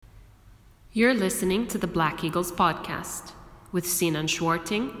You're listening to the Black Eagles podcast with Sinan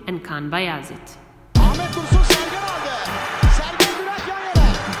Schwarting and Kaan Bayazit. Ahmet Dursun Sergen aldı. Sergen Bülent yan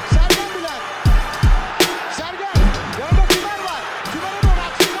yana. Sergen Bülent. Sergen. Yanında Tümer var. Tümer'e doğru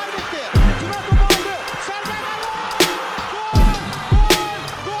aksiyonlar gitti. Tümer topu aldı. Sergen aldı. Gol!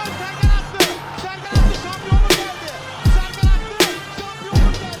 Gol! Sergen attı. Sergen attı. Şampiyonluk geldi. Sergen attı.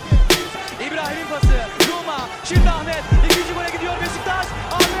 Şampiyonluk geldi. İbrahim'in pası. Roma. Şimdi Ahmet. İkinci gole gidiyor Beşiktaş.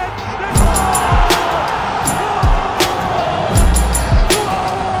 Ahmet.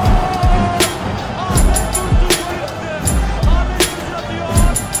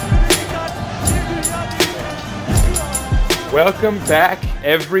 Welcome back,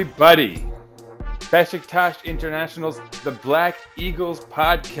 everybody. Beşiktaş International's The Black Eagles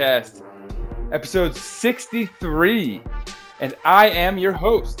podcast, episode 63. And I am your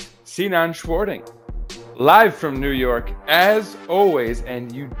host, Sinan Schwarting, live from New York, as always.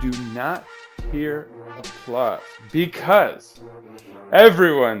 And you do not hear applause because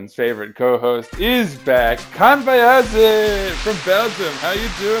everyone's favorite co-host is back, Kaan Bayazit from Belgium. How you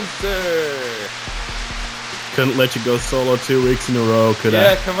doing, sir? Couldn't let you go solo 2 weeks in a row, could I?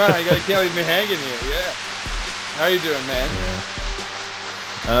 Yeah, come on. You can't leave me hanging here. Yeah. How you doing, man?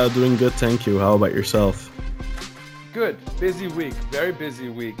 Yeah. Doing good, thank you. How about yourself? Good. Busy week. Very busy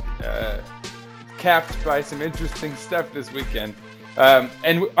week. Capped by some interesting stuff this weekend.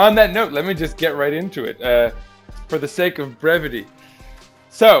 And on that note, let me just get right into it for the sake of brevity.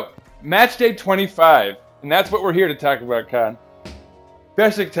 So, match day 25, and that's what we're here to talk about, Kaan.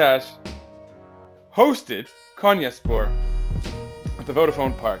 Beşiktaş hosted Konyaspor at the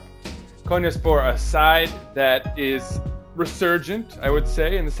Vodafone Park. Konyaspor, a side that is resurgent, I would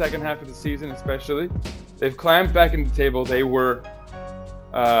say, in the second half of the season especially. They've climbed back into the table. They were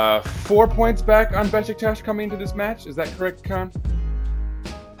 4 points back on Beşiktaş coming into this match. Is that correct, Kaan?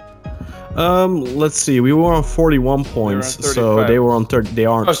 Let's see. We were on 41 points, so they were on 30. They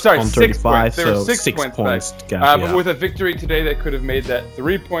aren't on 35, They were so 6 points back. But with a victory today, they could have made that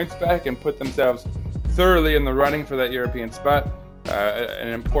 3 points back and put themselves thoroughly in the running for that European spot. An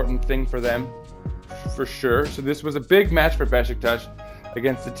important thing for them, for sure. So this was a big match for Beşiktaş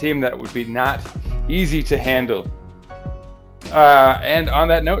against a team that would be not easy to handle. And on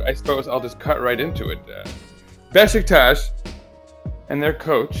that note, I suppose I'll just cut right into it. Beşiktaş and their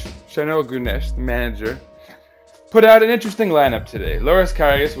coach, Şenol Güneş, the manager, put out an interesting lineup today. Loris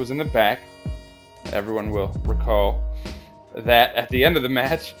Karius was in the back. Everyone will recall that at the end of the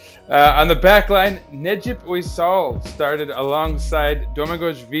match. On the back line, Necip Uysal started alongside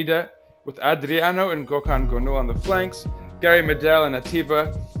Domagoj Vida with Adriano and Gökhan Gönül on the flanks, Gary Medel and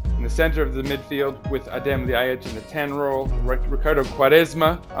Atiba in the center of the midfield with Adem Ljajic in the 10 role, Ricardo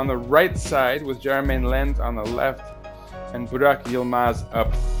Quaresma on the right side with Jermaine Lens on the left, and Burak Yilmaz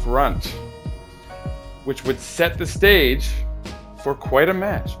up front, which would set the stage for quite a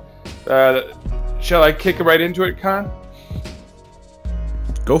match. Shall I kick right into it, Kaan?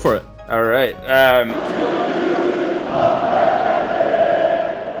 Go for it. All right.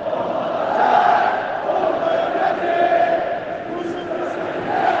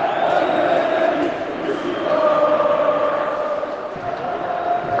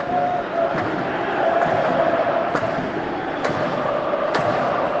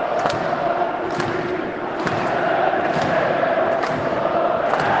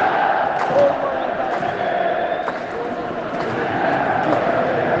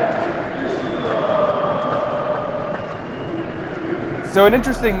 So an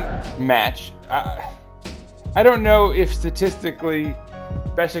interesting match. I don't know if statistically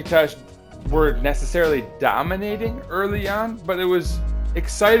Beşiktaş were necessarily dominating early on, but it was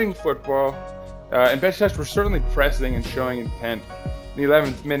exciting football. And Beşiktaş were certainly pressing and showing intent. In the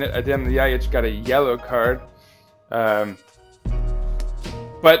 11th minute, Adem Ljajic got a yellow card.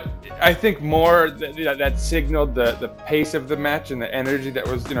 But I think more that signaled the pace of the match and the energy that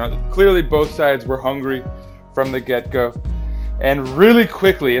was, clearly both sides were hungry from the get-go. And really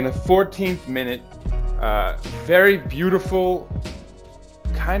quickly, in the 14th minute, very beautiful,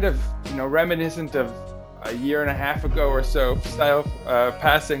 kind of, reminiscent of a year and a half ago or so style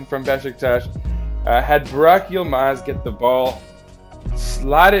passing from Beşiktaş, had Burak Yilmaz get the ball,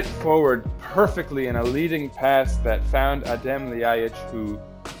 slot it forward perfectly in a leading pass that found Adem Ljajic, who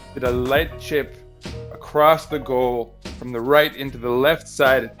did a light chip across the goal from the right into the left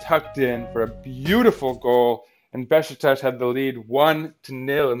side, tucked in for a beautiful goal. And Beşiktaş had the lead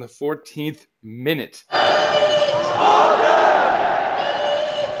 1-0 in the 14th minute.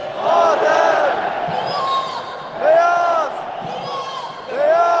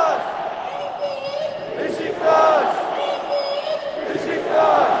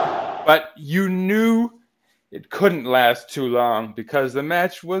 But you knew it couldn't last too long because the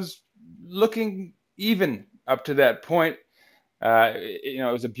match was looking even up to that point.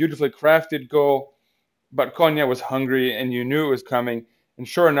 It was a beautifully crafted goal, but Konya was hungry and you knew it was coming. And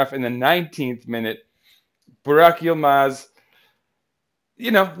sure enough, in the 19th minute, Burak Yilmaz,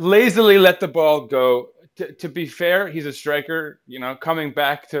 lazily let the ball go. To be fair, he's a striker, coming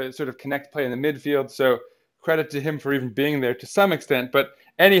back to sort of connect play in the midfield. So credit to him for even being there to some extent. But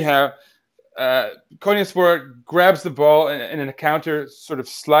anyhow, Konyaspor grabs the ball and in a counter sort of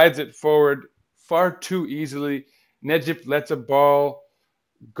slides it forward far too easily. Necip lets a ball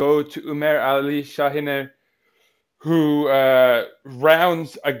go to Ömer Ali Şahiner, who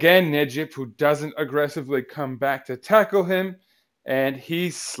rounds again Necip, who doesn't aggressively come back to tackle him, and he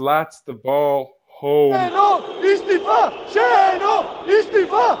slots the ball home. Şenol istifa! Şenol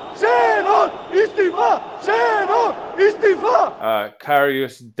istifa! Şenol istifa! Şenol istifa!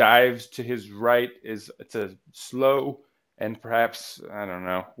 Karius dives to his right. It's a slow and perhaps,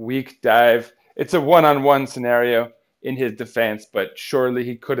 weak dive. It's a one-on-one scenario in his defense, but surely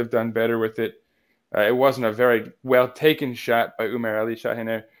he could have done better with it. It wasn't a very well-taken shot by Ömer Ali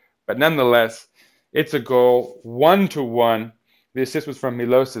Şahiner, but nonetheless, it's a goal, 1-1. The assist was from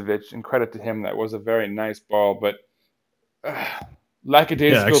Milosevic, and credit to him, that was a very nice ball, but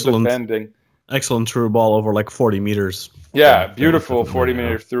lackadaisical defending. Excellent through ball over like 40 meters. Yeah, beautiful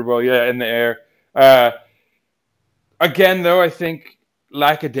 40-meter through ball, in the air. Again, though, I think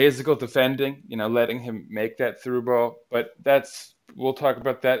lackadaisical defending, letting him make that through ball, but we'll talk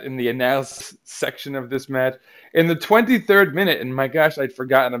about that in the analysis section of this match. In the 23rd minute, and my gosh, I'd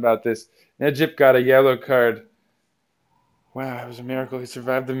forgotten about this, Necip got a yellow card. Wow, it was a miracle he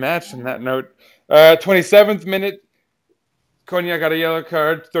survived the match on that note. 27th minute, Konya got a yellow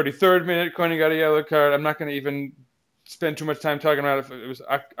card. 33rd minute, Konya got a yellow card. I'm not going to even spend too much time talking about it. It was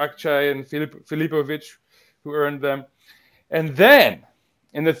Akçay and Filipovic who earned them. And then,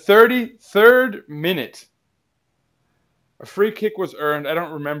 in the 33rd minute, a free kick was earned. I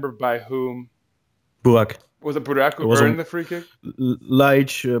don't remember by whom. Burak. Was it Burak who earned the free kick?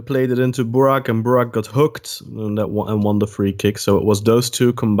 Laic played it into Burak, and Burak got hooked and won the free kick. So it was those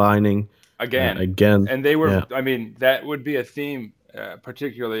two combining again. And they were, that would be a theme,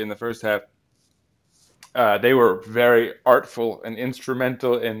 particularly in the first half. They were very artful and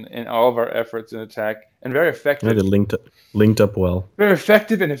instrumental in all of our efforts in attack, and very effective. Yeah, they linked up well. Very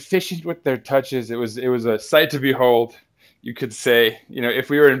effective and efficient with their touches. It was a sight to behold. You could say, if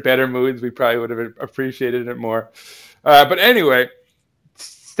we were in better moods, we probably would have appreciated it more. But anyway,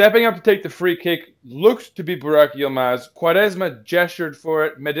 stepping up to take the free kick looked to be Burak Yilmaz. Quaresma gestured for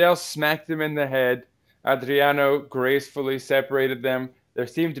it. Medel smacked him in the head. Adriano gracefully separated them. There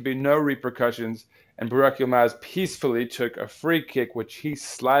seemed to be no repercussions. And Burak Yilmaz peacefully took a free kick, which he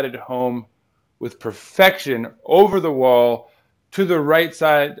slided home with perfection over the wall, to the right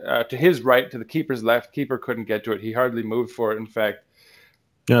side, to his right, to the keeper's left. Keeper couldn't get to it. He hardly moved for it, in fact.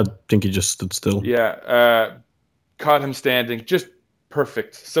 Yeah, I think he just stood still. Yeah, caught him standing. Just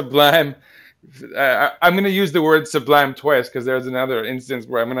perfect. Sublime. I'm going to use the word sublime twice because there's another instance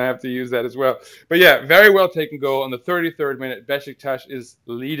where I'm going to have to use that as well. But yeah, very well taken goal. On the 33rd minute, Beşiktaş is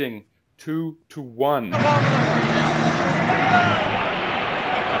leading 2-1.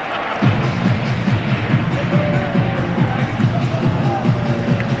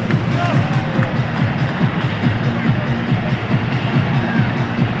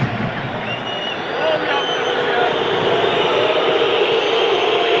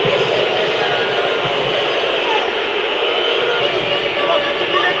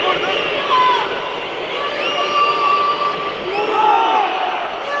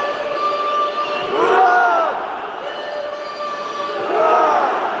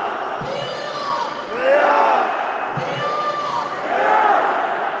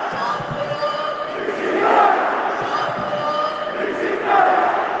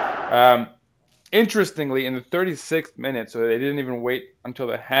 Interestingly, in the 36th minute, so they didn't even wait until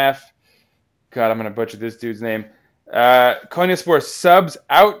the half. God, I'm going to butcher this dude's name. Konyaspor subs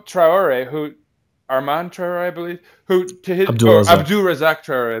out Traore, Armand Traore, I believe, who to his Abdulrazak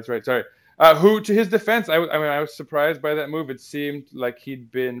Traore. That's right. Sorry. Who to his defense, I was surprised by that move. It seemed like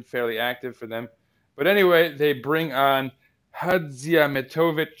he'd been fairly active for them, but anyway, they bring on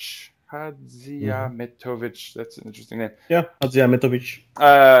Hadziametovic. That's an interesting name. Yeah, Hadziametovic.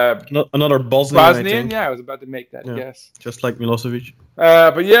 Another Bosnian. Yeah, I was about to make that guess. Just like Milosevic.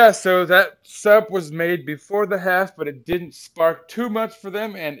 But yeah, so that sub was made before the half, but it didn't spark too much for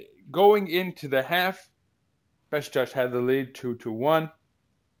them. And going into the half, Beşiktaş had the lead 2-1.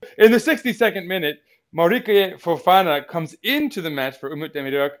 In the 62nd minute, Mauricio Fofana comes into the match for Umut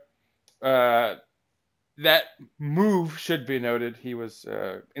Demirök. that move should be noted. He was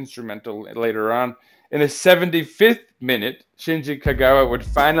instrumental later on. In the 75th minute, Shinji Kagawa would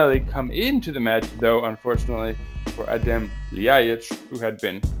finally come into the match, though unfortunately for Adem Ljajic, who had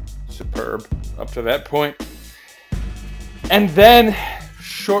been superb up to that point. And then,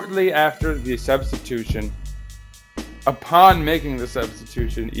 shortly after the substitution, upon making the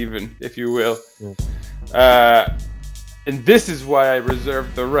substitution even, if you will, and this is why I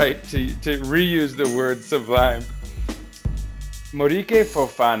reserved the right to reuse the word sublime, Morike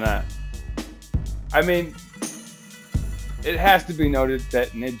Fofana, I mean, it has to be noted that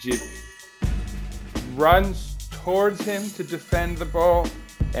Nejip runs towards him to defend the ball,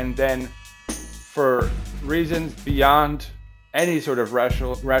 and then for reasons beyond any sort of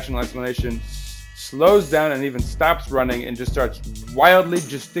rational explanation, slows down and even stops running and just starts wildly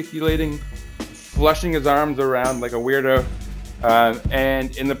gesticulating, flushing his arms around like a weirdo.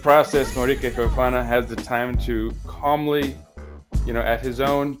 And in the process, Morike Fofana has the time to calmly, at his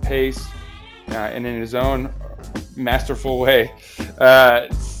own pace and in his own masterful way,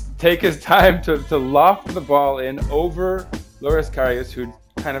 take his time to loft the ball in over Loris Karius, who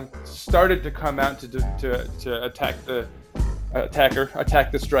kind of started to come out to attack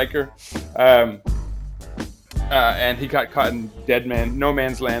the striker. And he got caught in no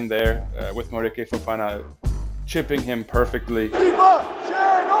man's land there with Morike Fofana chipping him perfectly.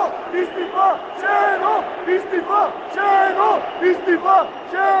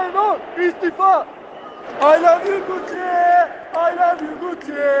 I love you, Gucci. I love you,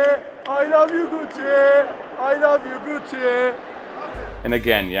 Gucci. I love you, Gucci. I love you, Gucci. And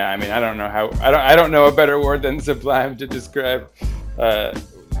again, I mean, I don't know a better word than sublime to describe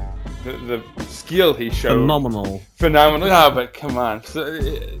the skill he showed. Phenomenal. Oh, but come on. So,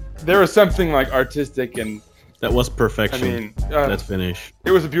 there was something like artistic and that was perfection. I mean, that finish.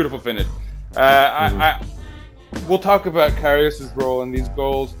 It was a beautiful finish. We'll talk about Karius' role in these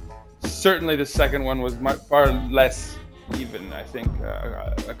goals. Certainly, the second one was far less even. I think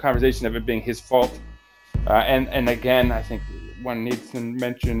a conversation of it being his fault. And again, I think one needs to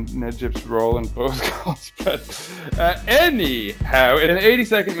mention Nejip's role in both goals. But anyhow, in the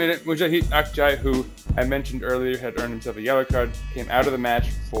 82nd minute, Mujahid Akjai, who I mentioned earlier had earned himself a yellow card, came out of the match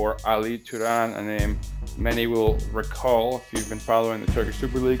for Ali Turan, a name many will recall if you've been following the Turkish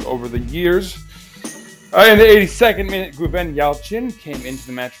Super League over the years. In the 82nd minute, Guven Yalçın came into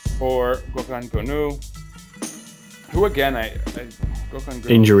the match for Gökhan Gönül, who again, Gökhan Gönül,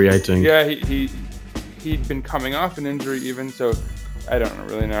 injury, I think. Yeah, he'd been coming off an injury even, so I don't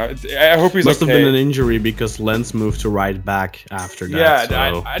really know. I hope he's Must have okay. been an injury because Lens moved to right back after that.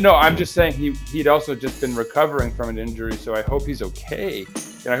 Yeah, I know. I'm just saying he'd also just been recovering from an injury, so I hope he's okay.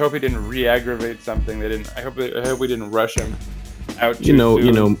 And I hope he didn't re-aggravate something. I hope we didn't rush him out.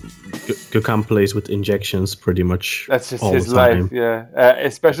 Gökhan plays with injections pretty much. That's just all his the time. life, yeah.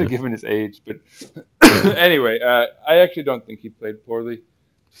 Especially given his age. But anyway, I actually don't think he played poorly.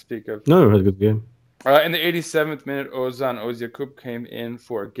 To speak of. No, he had a good game. In the 87th minute, Ozan Özyakup came in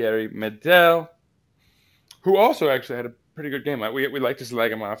for Gary Medel, who also actually had a pretty good game. We like to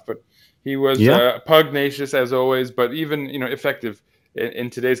slag him off, but he was pugnacious as always, but even effective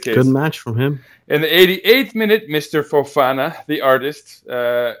in today's case. Good match from him. In the 88th minute, Mr. Fofana, the artist,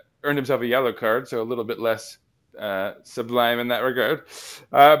 earned himself a yellow card, so a little bit less sublime in that regard.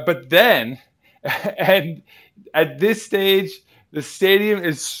 But then, and at this stage, the stadium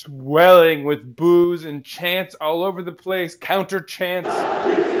is swelling with boos and chants all over the place, counter chants.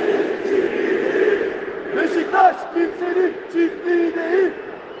 Beşiktaş kimsenin çiftliği değil.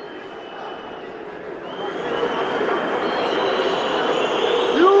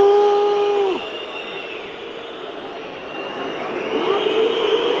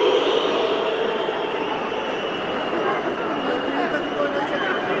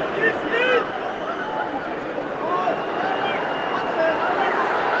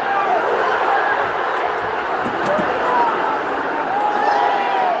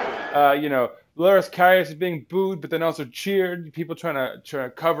 Loris Karius is being booed, but then also cheered. People trying to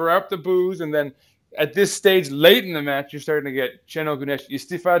cover up the boos, and then at this stage, late in the match, you're starting to get Şenol Güneş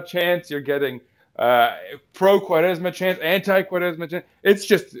istifa chants. You're getting pro-Quaresma chants, anti-Quaresma chants.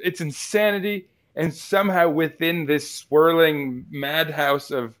 It's insanity, and somehow within this swirling madhouse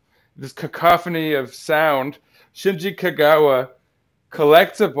of this cacophony of sound, Shinji Kagawa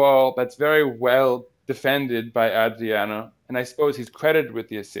collects a ball that's very well defended by Adriano, and I suppose he's credited with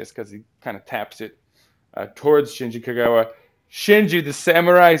the assist because he kind of taps it towards Shinji Kagawa. Shinji, the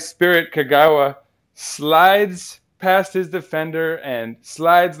samurai spirit Kagawa, slides past his defender and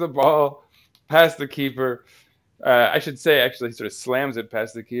slides the ball past the keeper. I should say, actually, he sort of slams it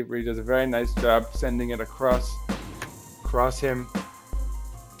past the keeper. He does a very nice job sending it across him.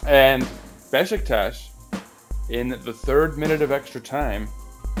 And Beşiktaş, in the 3rd minute of extra time,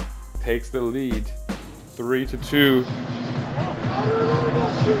 takes the lead 3-2.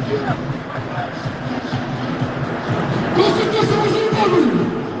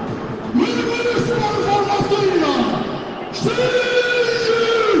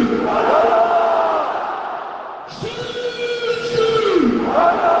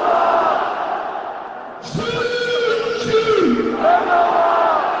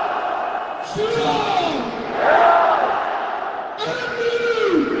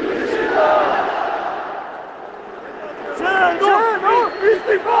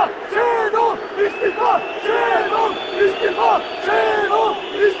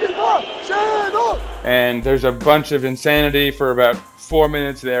 And there's a bunch of insanity for about 4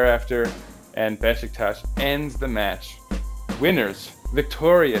 minutes thereafter, and Beşiktaş ends the match. Winners,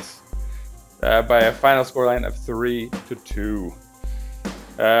 victorious, by a final scoreline of 3-2.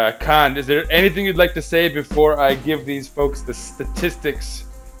 Khan, is there anything you'd like to say before I give these folks the statistics,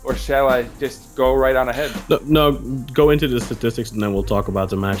 or shall I just go right on ahead? No, go into the statistics and then we'll talk about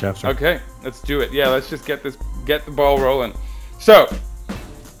the match after. Okay, let's do it. Yeah, let's just get the ball rolling. So,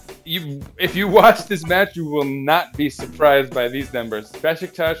 if you watch this match, you will not be surprised by these numbers.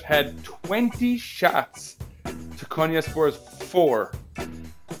 Beşiktaş had 20 shots to Konyaspor's 4.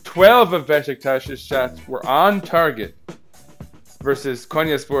 12 of Beşiktaş's shots were on target versus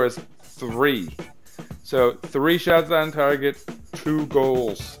Konyaspor's 3. So 3 shots on target, 2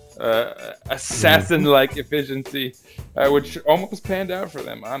 goals. Assassin-like efficiency, which almost panned out for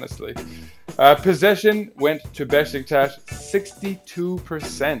them, honestly. Possession went to Beşiktaş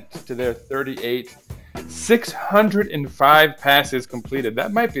 62% to their 38. 605 passes completed.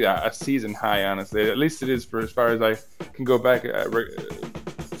 That might be a season high, honestly. At least it is for as far as I can go back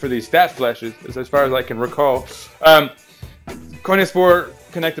for these stat flashes, as far as I can recall. Konyaspor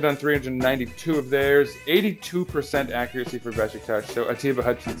connected on 392 of theirs. 82% accuracy for Beşiktaş. So Atiba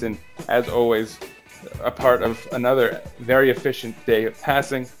Hutchinson, as always, a part of another very efficient day of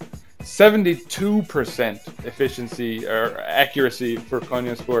passing. 72% efficiency or accuracy for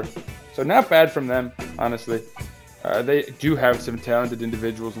Konyaspor. So not bad from them, honestly. They do have some talented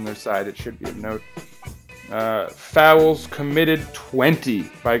individuals on their side, it should be of note. Fouls committed 20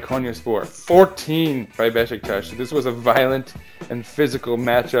 by Konyaspor, 14 by Beşiktaş. So this was a violent and physical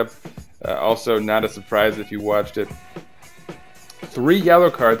matchup. Also not a surprise if you watched it. 3 yellow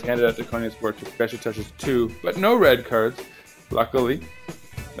cards handed out to Konyaspor to Beşiktaş's 2, but no red cards, luckily.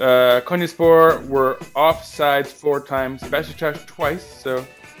 Konyaspor were offsides 4 times, Beşiktaş twice, so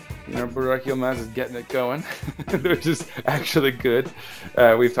Burak Yilmaz is getting it going, which is actually good.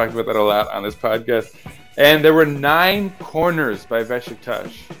 We've talked about that a lot on this podcast. And there were 9 corners by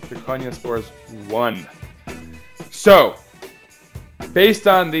Beşiktaş to Konyaspor's 1. So, based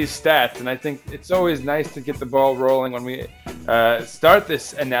on these stats, and I think it's always nice to get the ball rolling when we start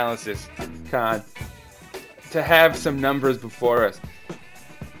this analysis, Khan, to have some numbers before us.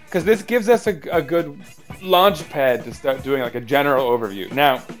 Because this gives us a good launch pad to start doing like a general overview.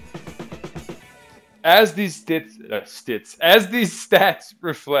 Now, as these stats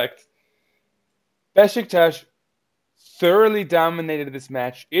reflect, Beşiktaş thoroughly dominated this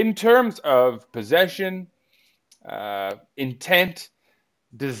match in terms of possession, intent,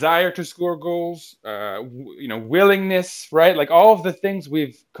 desire to score goals, willingness, right? Like all of the things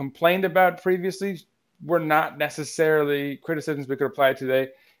we've complained about previously were not necessarily criticisms we could apply today.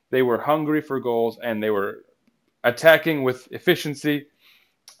 They were hungry for goals and they were attacking with efficiency.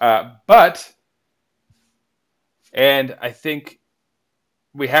 And I think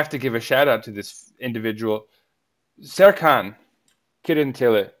we have to give a shout out to this individual, Serkan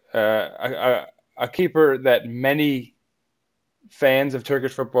Kirintili, a keeper that many fans of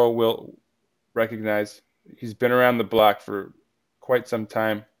Turkish football will recognize. He's been around the block for quite some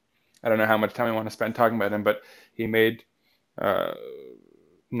time. I don't know how much time I want to spend talking about him, but he made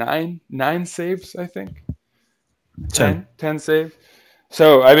 9 saves, I think. 10 saves.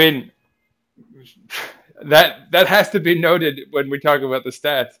 So, I mean, that has to be noted when we talk about the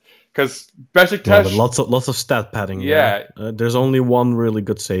stats, because Beşiktaş. Yeah, but lots of stat padding. Yeah, there's only one really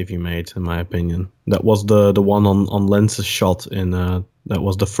good save he made, in my opinion. That was the one on Lens's shot in. That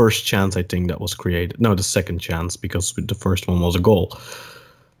was the first chance I think that was created. No, the second chance, because the first one was a goal.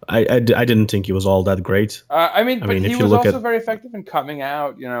 I didn't think he was all that great. I mean, he was also very effective in coming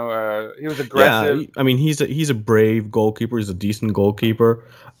out. He was aggressive. Yeah, I mean, he's a brave goalkeeper. He's a decent goalkeeper.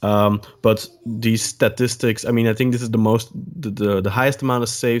 But these statistics, I mean, I think this is the highest amount of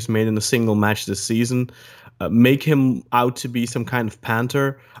saves made in a single match this season. make him out to be some kind of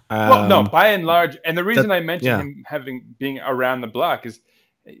panther. Well, no, by and large, and the reason I mentioned yeah. him being around the block is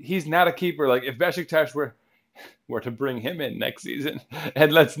he's not a keeper. Like if Beşiktaş were to bring him in next season,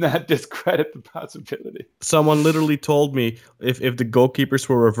 and let's not discredit the possibility. Someone literally told me if the goalkeepers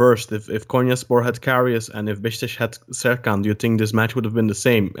were reversed, if Konyaspor had Karius and if Beşiktaş had Serkan, do you think this match would have been the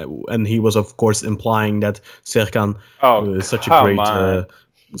same? And he was, of course, implying that Serkan is such a great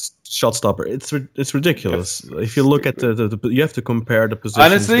shot stopper. It's ridiculous. If you look at the you have to compare the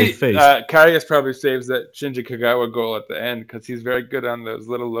positions they face. Karius probably saves that Shinji Kagawa goal at the end because he's very good on those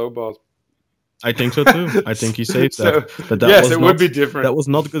little low balls. I think so too. I think he saved that. But yes, it would be different. That was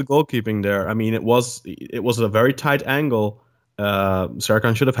not good goalkeeping there. I mean, it was a very tight angle.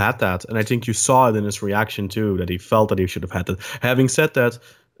 Serkan should have had that, and I think you saw it in his reaction too, that he felt that he should have had that. Having said that,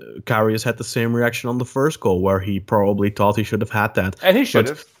 Karius had the same reaction on the first goal, where he probably thought he should have had that, and he should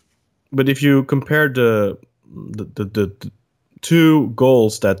have. But if you compare the two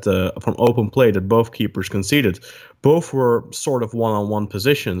goals that from open play that both keepers conceded, both were sort of one-on-one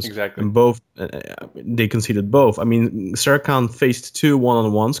positions. Exactly. And both they conceded both. I mean, Serkan faced 2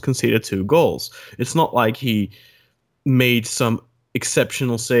 one-on-ones, conceded 2 goals. It's not like he made some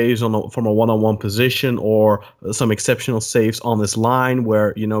exceptional saves from a one-on-one position or some exceptional saves on this line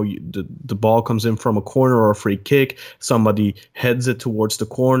where the ball comes in from a corner or a free kick, somebody heads it towards the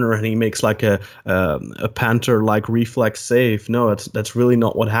corner and he makes like a panther-like reflex save. No, that's really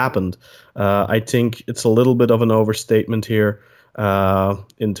not what happened. I think it's a little bit of an overstatement here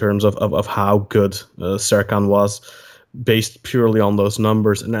in terms of how good Serkan was, based purely on those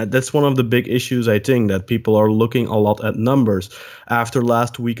numbers. And that's one of the big issues, I think, that people are looking a lot at numbers. After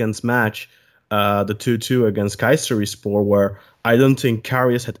last weekend's match, the 2-2 against Kayserispor, where I don't think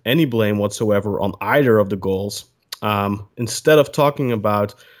Karius had any blame whatsoever on either of the goals. Instead of talking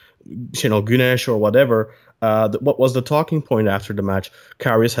about Güneş or whatever, what was the talking point after the match?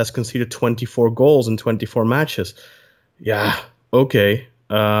 Karius has conceded 24 goals in 24 matches. Yeah, okay,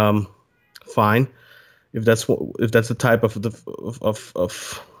 fine. If that's the type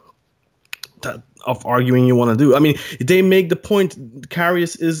of arguing you want to do. I mean, they make the point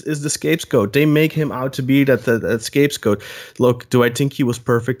Karius is the scapegoat. They make him out to be that scapegoat. Look, do I think he was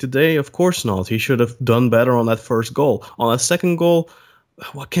perfect today? Of course not. He should have done better on that first goal. On that second goal,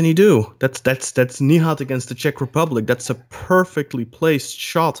 what can he do? That's Nihat against the Czech Republic. That's a perfectly placed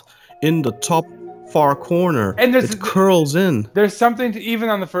shot in the top far corner, and it curls in. There's something to even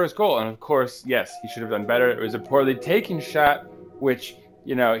on the first goal, and of course, yes, he should have done better. It was a poorly taken shot, which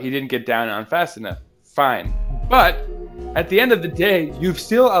he didn't get down on fast enough. Fine, but at the end of the day, you've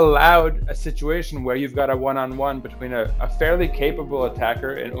still allowed a situation where you've got a one-on-one between a fairly capable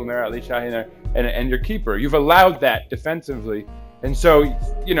attacker in Ömer Ali Şahin and your keeper. You've allowed that defensively. And so,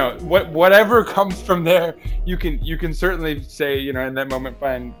 whatever comes from there, you can certainly say, in that moment,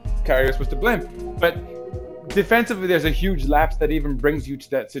 fine, Karius was to blame. But defensively, there's a huge lapse that even brings you to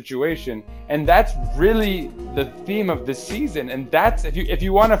that situation, and that's really the theme of this season. And that's if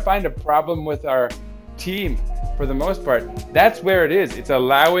you want to find a problem with our team, for the most part, that's where it is. It's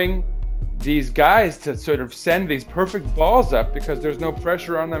allowing these guys to sort of send these perfect balls up because there's no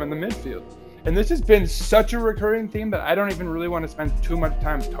pressure on them in the midfield. And this has been such a recurring theme that I don't even really want to spend too much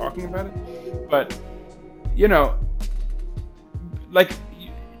time talking about it. But, like,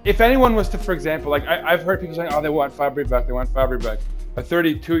 if anyone was to, for example, like I've heard people saying, oh, they want Fabry back. A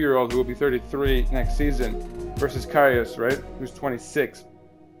 32-year-old who will be 33 next season versus Karius, right, who's 26.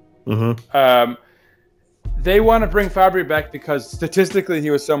 Mm-hmm. They want to bring Fabry back because statistically he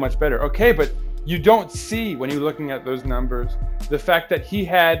was so much better. Okay, but you don't see, when you're looking at those numbers, the fact that he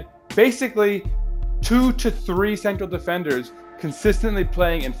had basically 2 to 3 central defenders consistently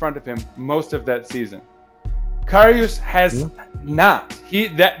playing in front of him most of that season. Karius has not.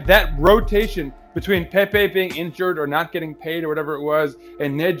 That rotation between Pepe being injured or not getting paid or whatever it was,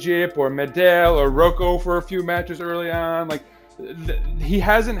 and Necip or Medel or Rocco for a few matches early on, like he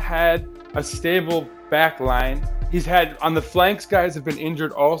hasn't had a stable back line. He's had, on the flanks, guys have been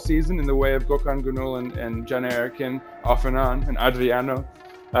injured all season in the way of Gökhan Gönül and Caner Erkin off and on, and Adriano.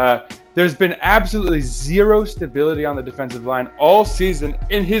 There's been absolutely zero stability on the defensive line all season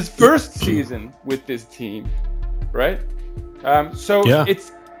in his first season with this team, right?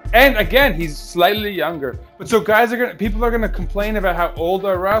 It's, and again, he's slightly younger, but so people are gonna complain about how old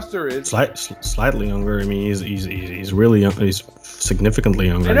our roster is. Slightly younger. I mean, he's really young. He's significantly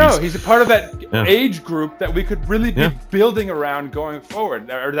younger. I know he's a part of that age group that we could really be building around going forward.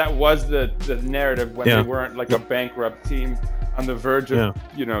 Or that was the narrative when they weren't like a bankrupt team on the verge of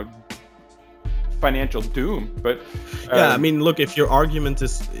financial doom. But I mean, look, if your argument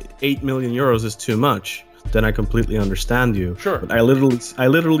is 8 million euros is too much, then I completely understand you. Sure. But I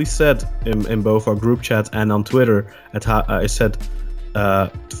literally said in both our group chats and on Twitter, I said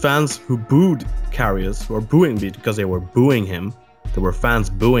fans who booed Karius, who are booing because they were booing him, there were fans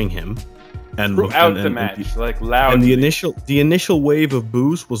booing him. And throughout the match, like loud. And the initial wave of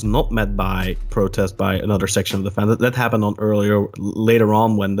boos was not met by protest by another section of the fans. That happened later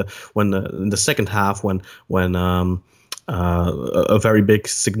on when in the second half when a very big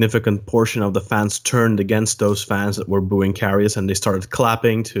significant portion of the fans turned against those fans that were booing Karius, and they started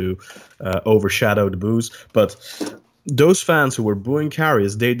clapping to overshadow the boos. But those fans who were booing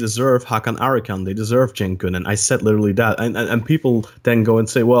Karius, they deserve Hakan Arikan, they deserve Cenk Günen. I said literally that. And people then go and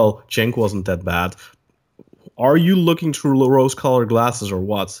say, well, Cenk wasn't that bad. Are you looking through rose-colored glasses or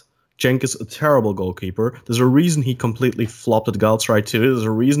what? Cenk is a terrible goalkeeper. There's a reason he completely flopped at Galatasaray too. There's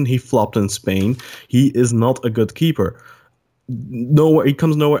a reason he flopped in Spain. He is not a good keeper. He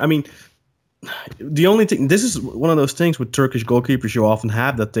comes nowhere. I mean, the only thing, this is one of those things with Turkish goalkeepers you often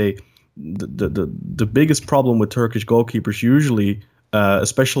have, that the biggest problem with Turkish goalkeepers usually,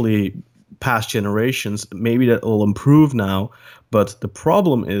 especially past generations, maybe that will improve now, but the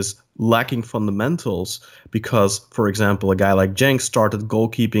problem is lacking fundamentals because, for example, a guy like Cenk started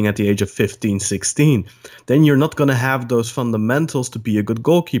goalkeeping at the age of 15, 16. Then you're not going to have those fundamentals to be a good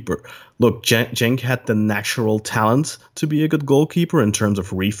goalkeeper. Look, Cenk had the natural talent to be a good goalkeeper in terms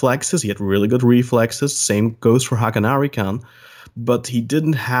of reflexes. He had really good reflexes. Same goes for Hakan Arikan. But he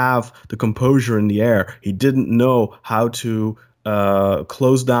didn't have the composure in the air. He didn't know how to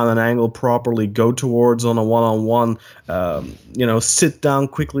close down an angle properly, go towards on a one-on-one, sit down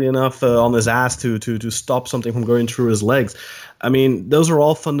quickly enough on his ass to stop something from going through his legs. I mean, those are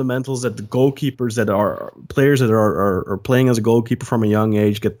all fundamentals that the goalkeepers that are players that are playing as a goalkeeper from a young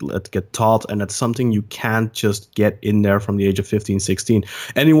age get taught, and that's something you can't just get in there from the age of 15, 16.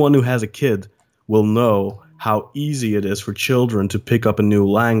 Anyone who has a kid will know how easy it is for children to pick up a new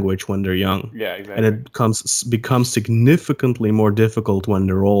language when they're young. Yeah, exactly. And it becomes significantly more difficult when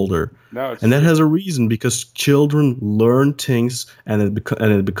they're older. And that has a reason, because children learn things and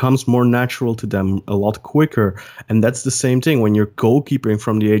it becomes more natural to them a lot quicker. And that's the same thing when you're goalkeeping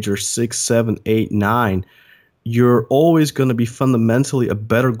from the age of 6, 7, 8, 9. You're always going to be fundamentally a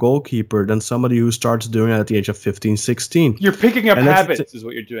better goalkeeper than somebody who starts doing it at the age of 15, 16. You're picking up habits is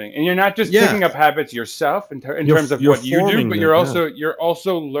what you're doing. And you're not just picking up habits yourself in terms of what you do, but you're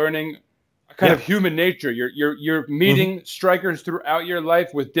also learning a kind of human nature. You're meeting strikers throughout your life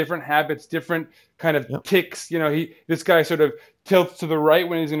with different habits, different kind of ticks. This guy sort of tilts to the right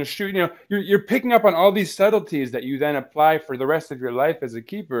when he's going to shoot. You're picking up on all these subtleties that you then apply for the rest of your life as a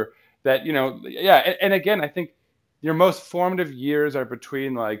keeper. That, and again, I think your most formative years are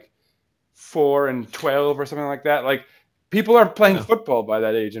between like 4 and 12 or something like that. Like, people are playing football by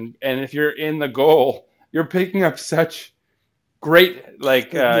that age, and if you're in the goal, you're picking up such great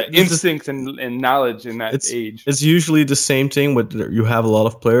instincts and knowledge in that age. It's usually the same thing with, you have a lot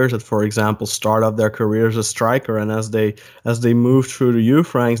of players that, for example, start off their career as a striker, and as they move through the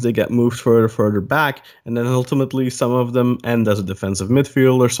youth ranks, they get moved further back, and then ultimately some of them end as a defensive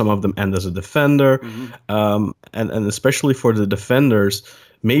midfielder, some of them end as a defender, and especially for the defenders,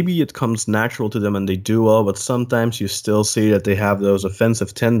 maybe it comes natural to them and they do well, but sometimes you still see that they have those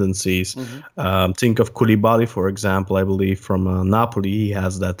offensive tendencies. Think of Koulibaly, for example. I believe from Napoli, he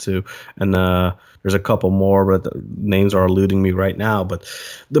has that too. And there's a couple more, but the names are eluding me right now. But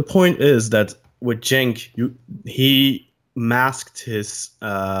the point is that with Cenk, he masked his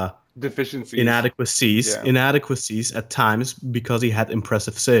deficiencies, inadequacies at times because he had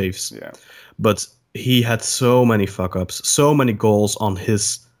impressive saves. Yeah. But he had so many fuck-ups, so many goals on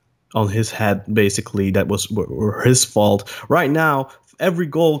his head, basically, that were his fault. Right now, every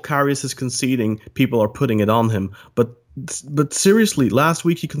goal Karius is conceding, people are putting it on him. But seriously, last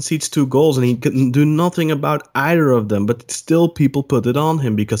week he concedes 2 goals and he couldn't do nothing about either of them. But still, people put it on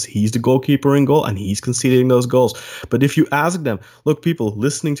him because he's the goalkeeper in goal and he's conceding those goals. But if you ask them, look, people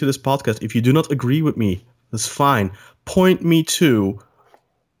listening to this podcast, if you do not agree with me, that's fine. Point me to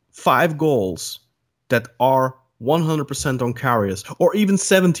 5 goals that are 100% on Karius, or even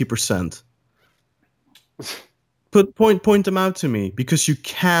 70%. Point them out to me, because you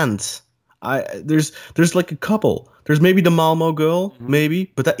can't. There's like a couple. There's maybe the Malmo goal,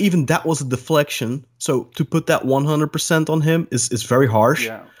 maybe, but that was a deflection. So to put that 100% on him is very harsh.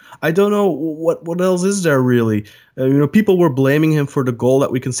 Yeah. I don't know what else is there really. People were blaming him for the goal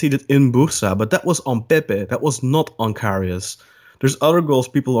that we conceded in Bursa, but that was on Pepe. That was not on Karius. There's other goals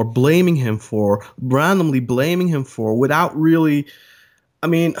people are blaming him for, randomly blaming him for, without really. I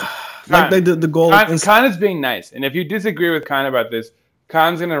mean, like they did the goal. Khan is being nice, and if you disagree with Khan about this,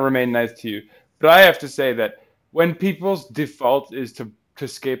 Khan's going to remain nice to you. But I have to say that when people's default is to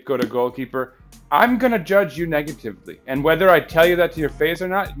scapegoat a goalkeeper, I'm gonna judge you negatively. And whether I tell you that to your face or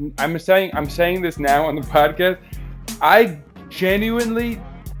not, I'm saying this now on the podcast. I genuinely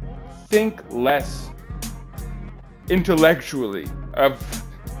think less intellectually of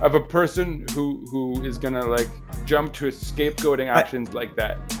a person who is gonna like jump to scapegoating actions like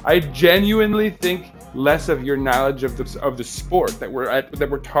that. I genuinely think less of your knowledge of the sport that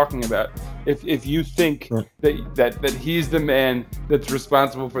we're talking about. If you think that he's the man that's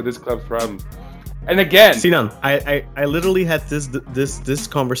responsible for this club's problems. And again, Sinan, I literally had this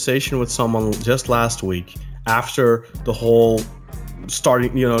conversation with someone just last week after the whole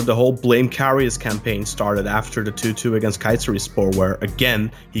the whole blame Karius campaign started after the 2-2 against Kayserispor, where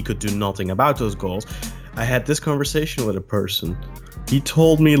again he could do nothing about those goals. I had this conversation with a person. He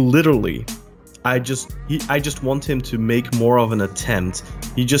told me literally, I just want him to make more of an attempt.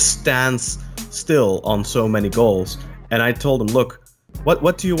 He just stands still on so many goals. And I told him, look,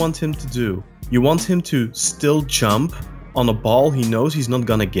 what do you want him to do? You want him to still jump on a ball he knows he's not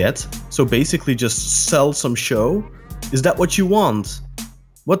gonna get? So basically just sell some show? Is that what you want?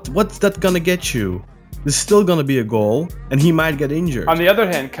 What's that gonna get you? There's still gonna be a goal, and he might get injured. On the other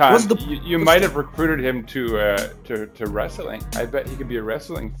hand, Khan, you might have recruited him to wrestling. I bet he could be a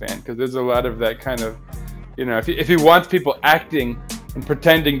wrestling fan, because there's a lot of that kind of, if he wants people acting and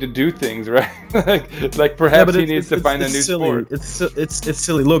pretending to do things, right? like perhaps he needs to find a new silly. sport. It's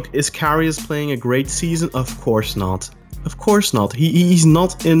silly. Look, is Karius playing a great season? Of course not. Of course not. He's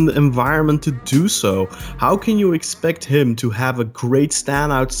not in the environment to do so. How can you expect him to have a great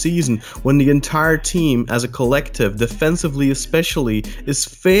standout season when the entire team, as a collective, defensively especially, is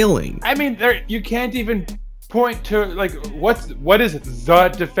failing? I mean, you can't even point to like what is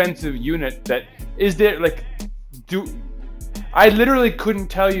the defensive unit that is there? Like, I literally couldn't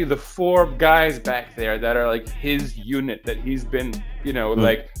tell you the 4 guys back there that are like his unit that he's been,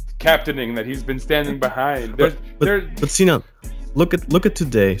 like captaining, that he's been standing behind. But Sinan, look at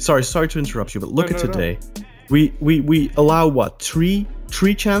today. Sorry to interrupt you, but look at today. No. We allow what, three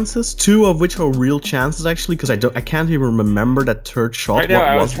chances, 2 of which are real chances actually, because I can't even remember that third shot. Right now, what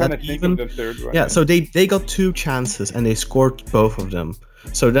I was was trying that to think even? of the third one. Yeah, so they got 2 chances and they scored both of them.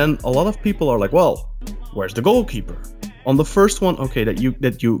 So then a lot of people are like, well, where's the goalkeeper? On the first one, okay, that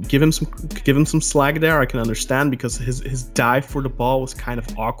you give him some slack there, I can understand, because his dive for the ball was kind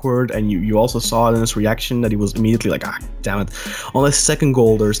of awkward, and you also saw it in his reaction that he was immediately like, damn it. On his second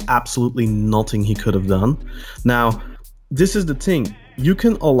goal, there's absolutely nothing he could have done. Now, this is the thing. You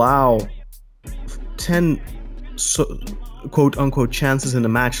can allow 10 quote-unquote chances in a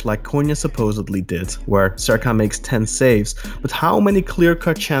match like Konya supposedly did, where Serkan makes 10 saves, but how many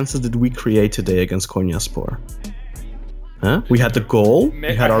clear-cut chances did we create today against Konyaspor? Huh? We had the goal.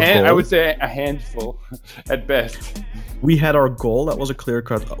 We had our goal. I would say a handful at best. We had our goal. That was a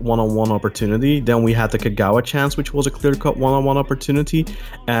clear-cut one-on-one opportunity. Then we had the Kagawa chance, which was a clear-cut one-on-one opportunity.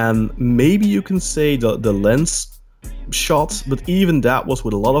 And maybe you can say the Lens shot, but even that was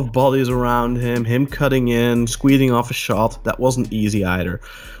with a lot of bodies around him cutting in, squeezing off a shot. That wasn't easy either.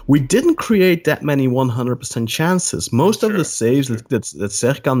 We didn't create that many 100% chances. Most of the saves that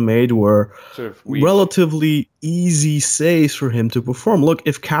Serkan made were relatively easy saves for him to perform. Look,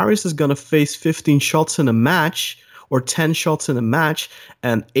 if Karius is going to face 15 shots in a match or 10 shots in a match,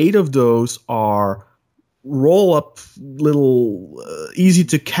 and 8 of those are roll up little easy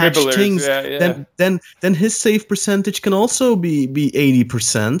to catch dribblers, things, then his save percentage can also be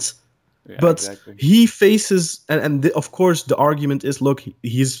 80%. Yeah, but exactly. He faces, and of course the argument is, look,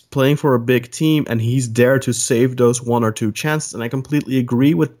 he's playing for a big team and he's there to save those 1 or 2 chances, and I completely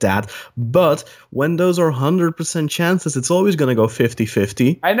agree with that. But when those are 100% chances, it's always going to go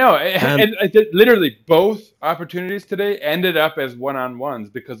 50-50. I know, and literally both opportunities today ended up as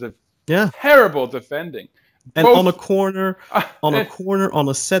one-on-ones because of terrible defending. And on a corner, on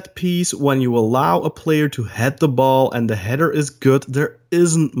a set piece, when you allow a player to head the ball and the header is good, there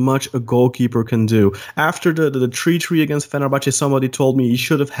isn't much a goalkeeper can do. After the 3-3 against Fenerbahce, somebody told me he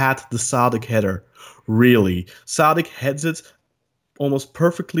should have had the Sadik header. Really. Sadik heads it almost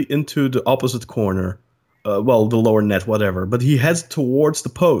perfectly into the opposite corner. The lower net, whatever. But he heads towards the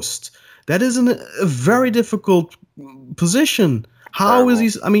post. That is a very difficult position. How is he?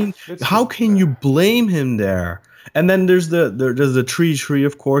 I mean, how can you blame him there? And then there's the 3-3,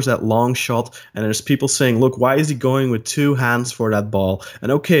 of course, that long shot. And there's people saying, look, why is he going with 2 hands for that ball? And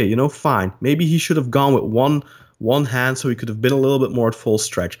okay, fine. Maybe he should have gone with one hand so he could have been a little bit more at full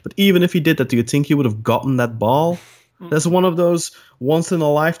stretch. But even if he did that, do you think he would have gotten that ball? That's one of those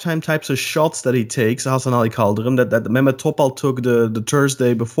once-in-a-lifetime types of shots that he takes, Hasan Ali Kaldırım, that Mehmet Topal took the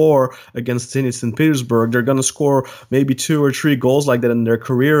Thursday before against Zenit St. Petersburg. They're going to score maybe 2 or 3 goals like that in their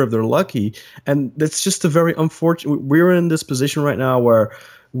career if they're lucky. And that's just a very unfortunate... We're in this position right now where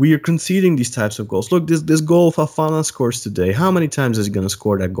we are conceding these types of goals. Look, this goal Fafana scores today. How many times is he going to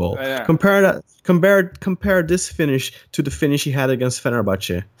score that goal? Yeah. Compare this finish to the finish he had against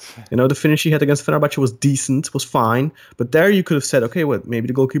Fenerbahce. The finish he had against Fenerbahce was decent, was fine. But there you could have said, okay, maybe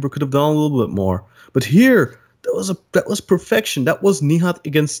the goalkeeper could have done a little bit more. But here, that was perfection. That was Nihat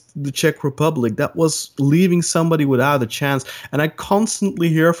against the Czech Republic. That was leaving somebody without a chance. And I constantly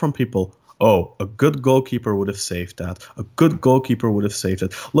hear from people, oh, a good goalkeeper would have saved that. A good goalkeeper would have saved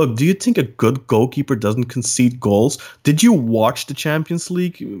it. Look, do you think a good goalkeeper doesn't concede goals? Did you watch the Champions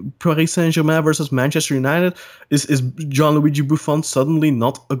League, Paris Saint-Germain versus Manchester United? Is Gianluigi Buffon suddenly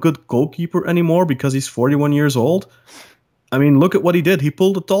not a good goalkeeper anymore because he's 41 years old? I mean, look at what he did. He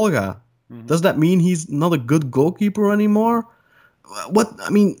pulled a Tolga. Mm-hmm. Does that mean he's not a good goalkeeper anymore?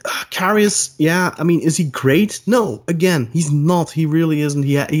 Karius, yeah. I mean, is he great? No, again, he's not. He really isn't.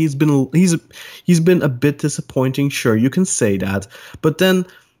 He's been a bit disappointing. Sure, you can say that. But then,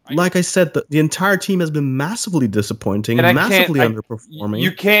 like I said, the entire team has been massively disappointing, and massively underperforming.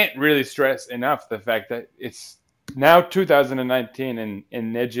 You can't really stress enough the fact that it's now 2019, and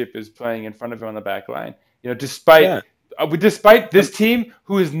Necip is playing in front of him on the back line. Despite this team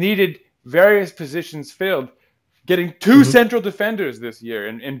who has needed various positions filled. Getting 2 central defenders this year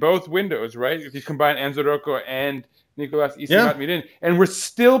in both windows, right? If you combine Enzo Rocco and Nicolas Isimat-Mirin. And we're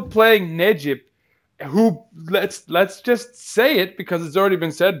still playing Necip, who, let's just say it, because it's already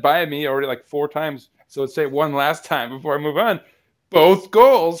been said by me already like 4 times. So let's say it one last time before I move on. Both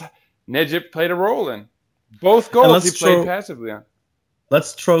goals, Necip played a role in. Both goals he played passively on.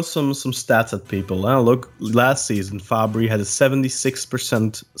 Let's throw some stats at people. Look, last season, Fabri had a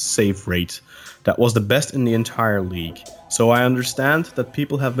 76% save rate. That was the best in the entire league. So I understand that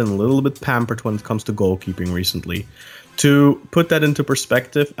people have been a little bit pampered when it comes to goalkeeping recently. To put that into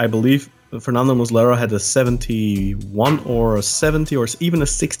perspective, I believe Fernando Muslera had a 71 or a 70 or even a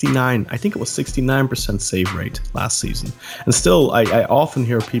 69. I think it was 69% save rate last season. And still, I often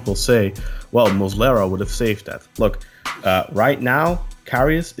hear people say, well, Muslera would have saved that. Look, right now,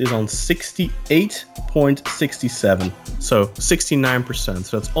 Karius is on 68.67, so 69%.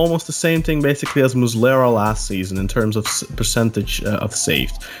 So that's almost the same thing basically as Muslera last season in terms of percentage of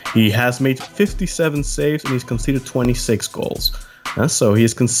saved. He has made 57 saves and he's conceded 26 goals. So he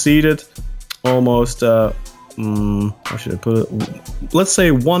has conceded almost, how should I put it? Let's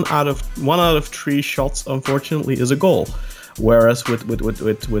say 1 out of 3 shots, unfortunately, is a goal. Whereas with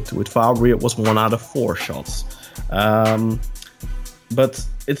Fabri, it was 1 out of 4 shots. But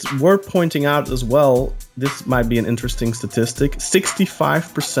it's worth pointing out as well, this might be an interesting statistic,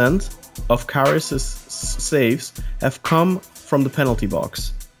 65% of Karius' saves have come from the penalty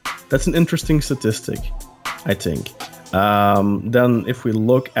box. That's an interesting statistic, I think. Then if we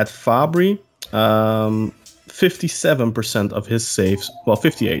look at Fabri, 57% of his saves,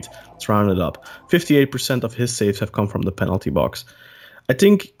 58, let's round it up, 58% of his saves have come from the penalty box. I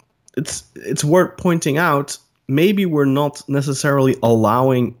think it's worth pointing out, maybe we're not necessarily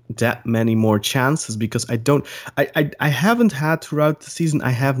allowing that many more chances because I haven't had throughout the season, I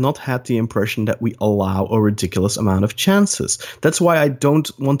have not had the impression that we allow a ridiculous amount of chances. That's why I don't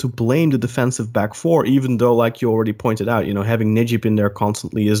want to blame the defensive back four, even though, like you already pointed out, having Necip in there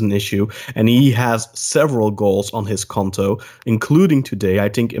constantly is an issue. And he has several goals on his konto, including today. I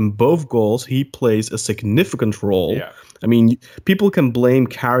think in both goals, he plays a significant role. Yeah. I mean, people can blame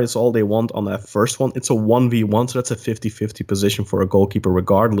Karius all they want on that first one. It's a 1v1, so that's a 50-50 position for a goalkeeper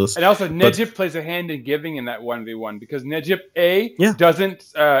regardless. And also, Necip plays a hand in giving in that 1v1 because Necip,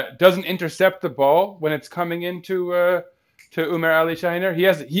 doesn't intercept the ball when it's coming into to Ömer Ali Şahiner.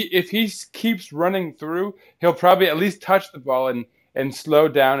 If he keeps running through, he'll probably at least touch the ball and slow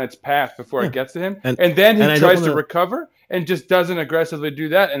down its path before it gets to him. And then he tries to recover and just doesn't aggressively do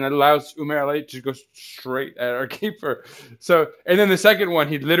that and allows Ömer Ali to go straight at our keeper. So, and then the second one,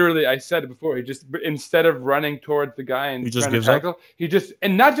 he literally, I said it before, he just, instead of running towards the guy and trying to tackle, he just,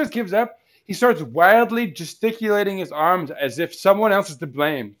 and not just gives up, he starts wildly gesticulating his arms as if someone else is to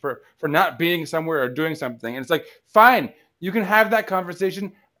blame for not being somewhere or doing something. And it's like, fine, you can have that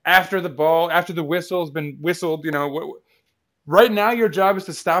conversation after the whistle's been whistled, Right now, your job is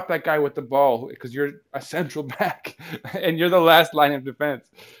to stop that guy with the ball because you're a central back and you're the last line of defense.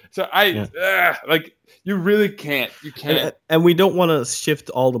 So you really can't. You can't. And we don't want to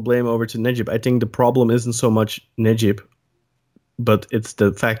shift all the blame over to Necip. I think the problem isn't so much Necip, but it's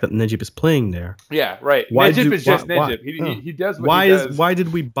the fact that Necip is playing there. Yeah, right. Necip is just Necip. He does what he does. Why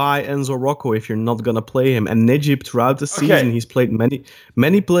did we buy Enzo Rocco if you're not gonna play him? And Necip throughout the season, he's played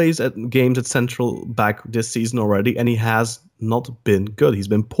many plays at games at central back this season already, and he has not been good. He's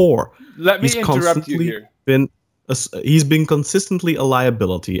been poor. Let me interrupt you here. He's been consistently a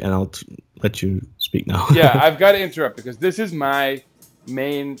liability, and I'll let you speak now. Yeah, I've got to interrupt because this is my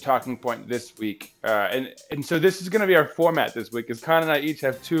main talking point this week, and so this is going to be our format this week. Is Con and I each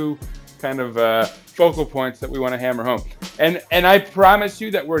have two kind of focal points that we want to hammer home, and I promise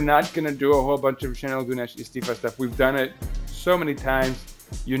you that we're not going to do a whole bunch of Channel Gunesh Istifa stuff. We've done it so many times.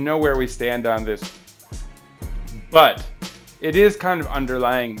 You know where we stand on this, but it is kind of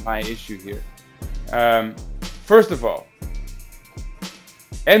underlying my issue here. First of all,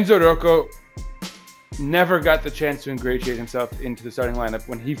 Enzo Rocco never got the chance to ingratiate himself into the starting lineup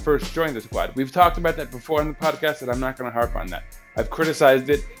when he first joined the squad. We've talked about that before on the podcast, and I'm not going to harp on that. I've criticized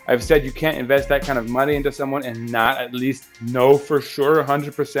it. I've said you can't invest that kind of money into someone and not at least know for sure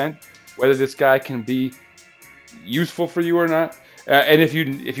 100% whether this guy can be useful for you or not. And if you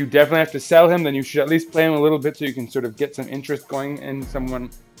definitely have to sell him, then you should at least play him a little bit so you can sort of get some interest going in someone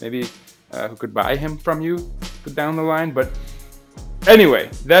maybe who could buy him from you down the line. But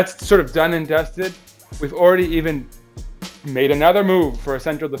anyway, that's sort of done and dusted. We've already even made another move for a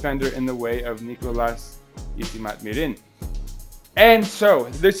central defender in the way of Nicolas Isimat-Mirin. And so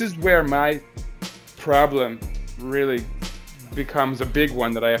this is where my problem really becomes a big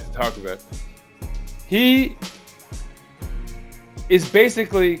one that I have to talk about. He is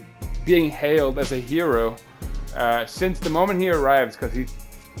basically being hailed as a hero since the moment he arrives, because he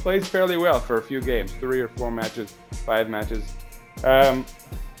plays fairly well for a few games, 3 or 4 matches, 5 matches.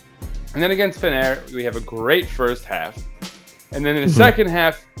 And then against Fener, we have a great first half. And then in the second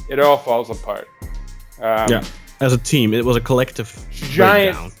half, it all falls apart. As a team, it was a collective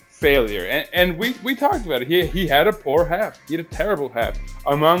giant breakdown. Failure. And we talked about it. He had a poor half. He had a terrible half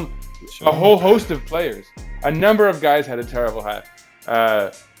among a whole host of players. A number of guys had a terrible half.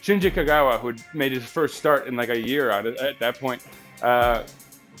 Shinji Kagawa, who made his first start in like a year at that point,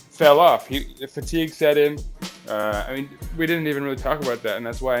 fell off. Fatigue set in. I mean, we didn't even really talk about that, and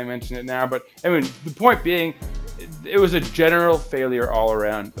that's why I mention it now. But I mean, the point being, it was a general failure all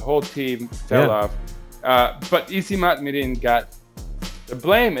around. The whole team fell off. But Isimat-Mirin got the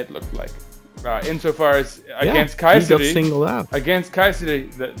blame, it looked like. Insofar as against Kayseri, he got singled out. Against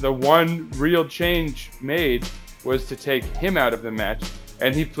Kayseri, the one real change made was to take him out of the match,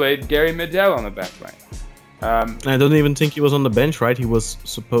 and he played Gary Medel on the back line. I don't even think he was on the bench, right? He was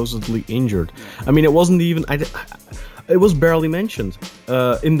supposedly injured. Yeah. I mean, it wasn't even... it was barely mentioned.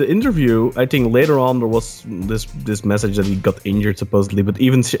 In the interview, I think later on there was this message that he got injured, supposedly. But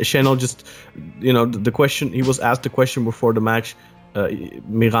even Channel just... the question... He was asked the question before the match,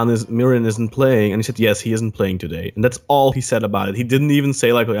 Mirin isn't playing, and he said, yes, he isn't playing today. And that's all he said about it. He didn't even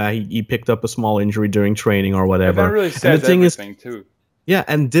say, like, he picked up a small injury during training or whatever. And that really says everything, too. Yeah,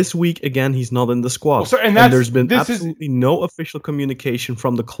 and this week, again, he's not in the squad. Well, and there's been absolutely no official communication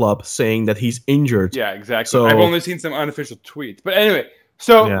from the club saying that he's injured. Yeah, exactly. So, I've only seen some unofficial tweets. But anyway,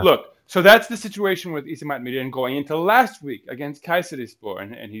 look, so that's the situation with Isimat-Mirin going into last week against Kayserispor,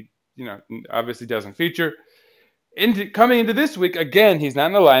 and he, obviously doesn't feature. Coming into this week, again, he's not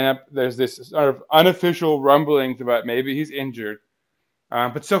in the lineup. There's this sort of unofficial rumblings about maybe he's injured.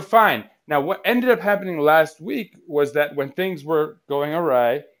 But so fine. Now, what ended up happening last week was that when things were going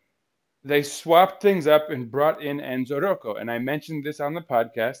awry, they swapped things up and brought in Enzo Rocco. And I mentioned this on the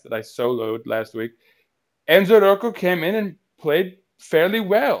podcast that I soloed last week. Enzo Rocco came in and played fairly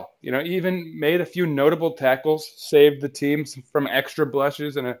well. Even made a few notable tackles, saved the team from extra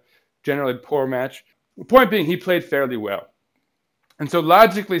blushes in a generally poor match. The point being, he played fairly well. And so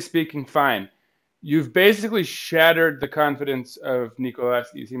logically speaking, fine. You've basically shattered the confidence of Nicolas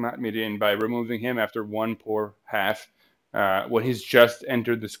Isimat-Mirin by removing him after one poor half when he's just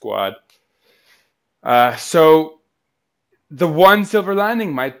entered the squad. So the one silver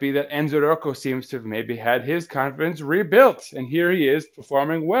lining might be that Enzo Rocco seems to have maybe had his confidence rebuilt, and here he is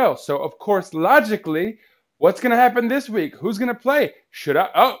performing well. So, of course, logically, what's going to happen this week? Who's going to play?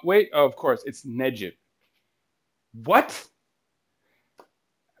 Of course, it's Necip. What?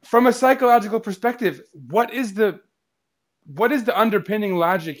 From a psychological perspective, what is the underpinning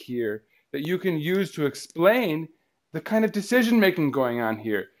logic here that you can use to explain the kind of decision-making going on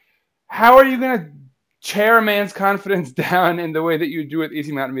here? How are you going to tear a man's confidence down in the way that you do with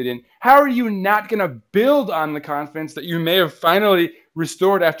Isimat-Mirin? How are you not going to build on the confidence that you may have finally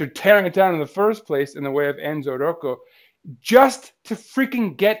restored after tearing it down in the first place in the way of Enzo Rocco, just to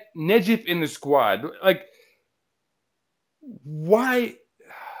freaking get Necip in the squad? Like, why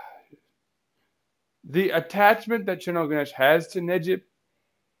the attachment that Şenol Güneş has to Necip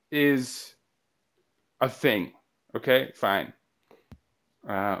is a thing. Okay, fine.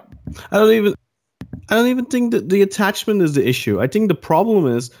 I don't even think that the attachment is the issue. I think the problem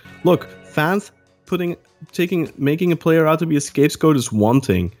is, look, fans making a player out to be a scapegoat is one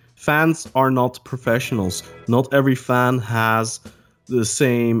thing. Fans are not professionals. Not every fan has the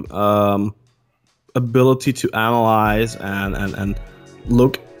same ability to analyze and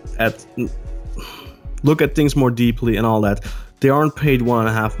look at things more deeply and all that. They aren't paid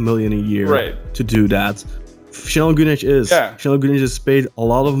 $1.5 million a year to do that. Şenol Güneş is. Yeah. Şenol Güneş is paid a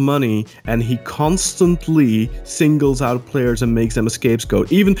lot of money, and he constantly singles out players and makes them a scapegoat.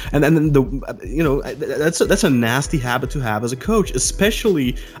 Even that's a nasty habit to have as a coach,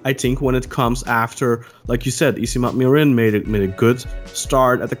 especially I think when it comes after, like you said, Isimat Mirin made a good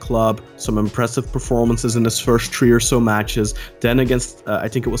start at the club, some impressive performances in his first 3 or so matches. Then against I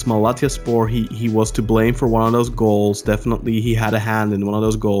think it was Malatyaspor, he was to blame for one of those goals. Definitely he had a hand in one of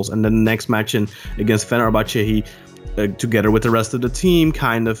those goals. And then the next match against Fenerbahce, he together with the rest of the team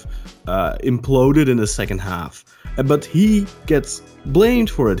kind of imploded in the second half. But he gets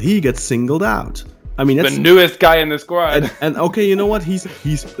blamed for it. He gets singled out. I mean, that's the newest guy in the squad. And okay, you know what? He's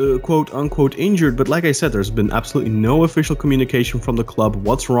quote unquote injured, but like I said, there's been absolutely no official communication from the club.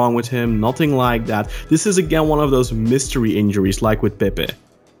 What's wrong with him? Nothing like that. This is again one of those mystery injuries, like with Pepe.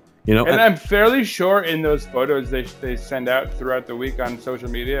 You know, and I'm fairly sure in those photos they send out throughout the week on social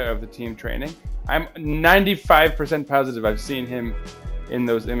media of the team training, I'm 95% positive I've seen him in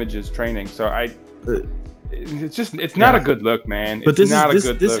those images training. So it's not a good look, man. But this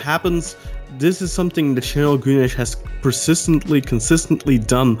happens. This is something that Şenol Güneş has consistently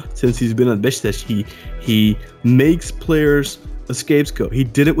done since he's been at Beşiktaş. He makes players a scapegoat. He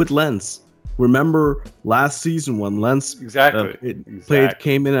did it with Lens. Remember last season when Lens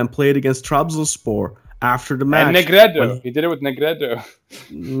came in and played against Trabzonspor after the match. And Negredo. He did it with Negredo.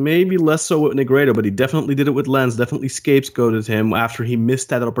 Maybe less so with Negredo, but he definitely did it with Lens. Definitely scapegoated him after he missed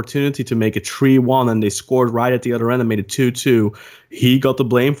that opportunity to make it 3-1 and they scored right at the other end and made it 2-2. He got the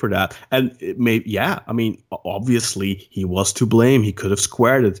blame for that. And obviously he was to blame. He could have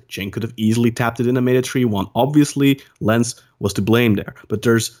squared it. Cenk could have easily tapped it in and made it 3-1. Obviously, Lens was to blame there. But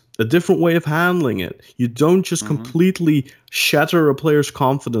there's a different way of handling it. You don't just completely shatter a player's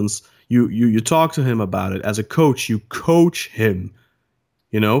confidence. You talk to him about it. As a coach, you coach him.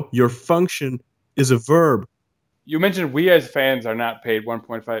 You know, your function is a verb. You mentioned we as fans are not paid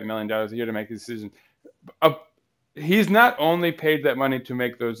 $1.5 million a year to make a decision. He's not only paid that money to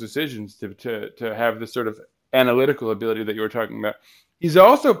make those decisions, to have the sort of analytical ability that you were talking about. He's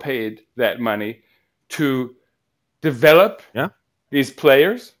also paid that money to develop these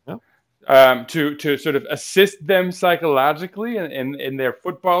players, to sort of assist them psychologically in their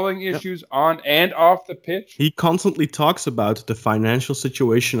footballing issues on and off the pitch. He constantly talks about the financial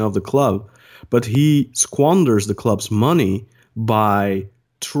situation of the club, but he squanders the club's money by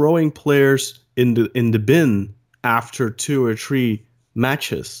throwing players in the bin after 2 or 3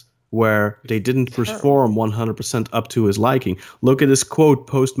 matches where they didn't perform 100% up to his liking. Look at his quote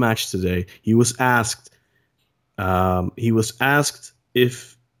post-match today. He was asked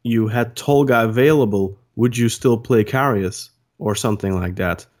if you had Tolga available, would you still play Karius or something like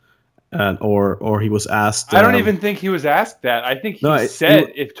that? Or he was asked. I don't even think he was asked that. I think he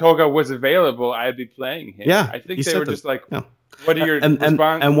said if Tolga was available, I'd be playing him. Yeah, I think they were just like, yeah. What are your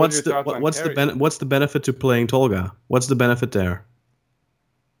response? And what's the benefit to playing Tolga? What's the benefit there?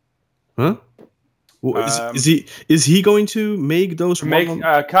 Huh? Is he going to make those?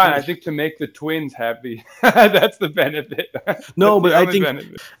 I think to make the twins happy. That's the benefit. No, but I think,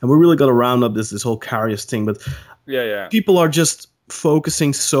 and we really got to round up this whole Karius thing. But people are just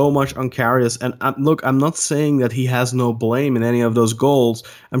focusing so much on Karius. And look, I'm not saying that he has no blame in any of those goals.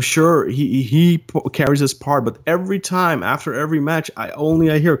 I'm sure he carries his part. But every time after every match, I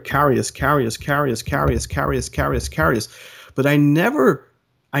hear Karius. But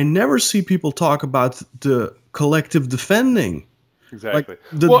I never see people talk about the collective defending. Exactly.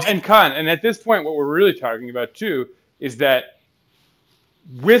 And at this point, what we're really talking about too is that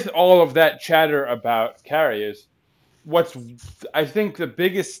with all of that chatter about Karius, what's I think the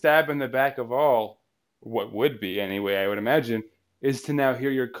biggest stab in the back of all, what would be anyway, I would imagine, is to now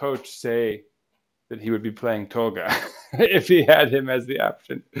hear your coach say that he would be playing Tolga if he had him as the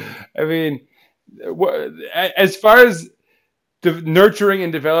option. I mean, as far as nurturing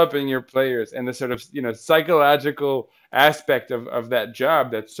and developing your players and the sort of psychological aspect of that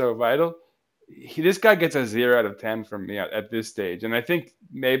job that's so vital, this guy gets a 0 out of 10 from me at this stage, and I think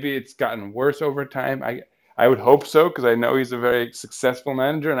maybe it's gotten worse over time. I would hope so, because I know he's a very successful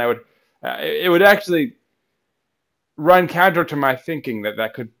manager, and it would actually run counter to my thinking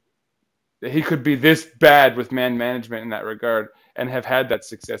that he could be this bad with man management in that regard and have had that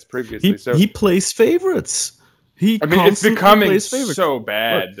success previously. He plays favorites. It's becoming so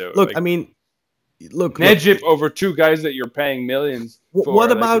bad, though. Look, Look, Necip over two guys that you're paying millions for.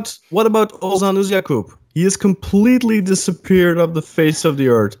 What about Ozan Uzyakup? He has completely disappeared off the face of the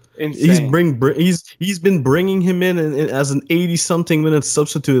earth. Insane. He's been bringing him in as an 80-something minute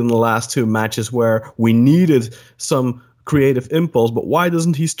substitute in the last two matches where we needed some creative impulse, but why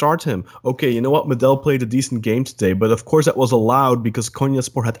doesn't he start him? Okay, you know what? Medel played a decent game today, but of course that was allowed because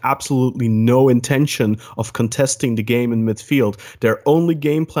Konyaspor had absolutely no intention of contesting the game in midfield. Their only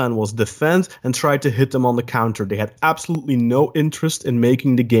game plan was defend and try to hit them on the counter. They had absolutely no interest in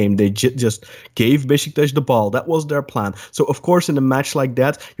making the game. They just gave Beşiktaş the ball. That was their plan. So of course in a match like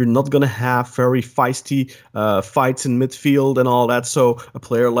that, you're not going to have very feisty fights in midfield and all that. So a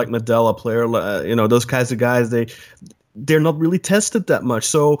player like Medel, a player, those kinds of guys, they're not really tested that much,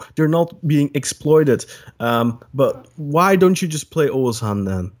 so they're not being exploited. But why don't you just play Ozan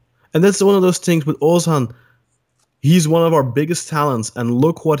then? And that's one of those things with Ozan. He's one of our biggest talents, and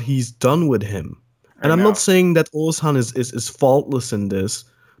look what he's done with him. And I'm not saying that Ozan is faultless in this,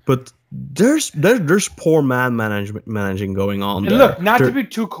 but there's poor managing going on. And look, to be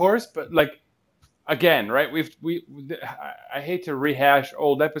too coarse, but again, right? I hate to rehash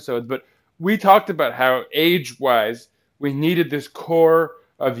old episodes, but we talked about how age-wise we needed this core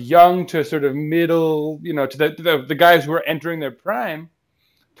of young to sort of middle, to the guys who are entering their prime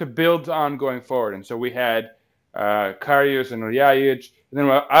to build on going forward. And so we had Karius and Orjajic. And then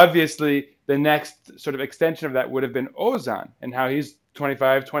obviously the next sort of extension of that would have been Ozan, and how he's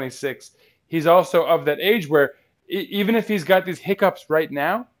 25, 26. He's also of that age where even if he's got these hiccups right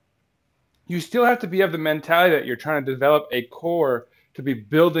now, you still have to be of the mentality that you're trying to develop a core to be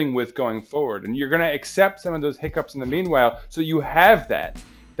building with going forward. And you're going to accept some of those hiccups in the meanwhile, so you have that.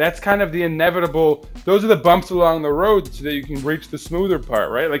 That's kind of the inevitable, those are the bumps along the road so that you can reach the smoother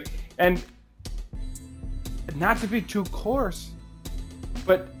part, right? And not to be too coarse,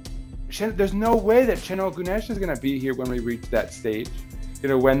 but there's no way that Şenol Güneş is going to be here when we reach that stage.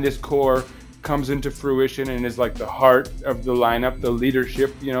 When this core comes into fruition and is like the heart of the lineup, the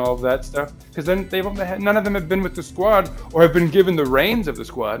leadership, all of that stuff. Because then none of them have been with the squad or have been given the reins of the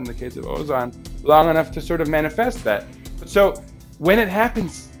squad, in the case of Ozan, long enough to sort of manifest that. So when it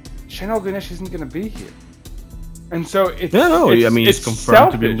happens, Şenol Güneş isn't going to be here. And so it's he's confirmed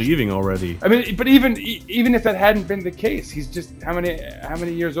selfish to be leaving already. But even if that hadn't been the case, he's just how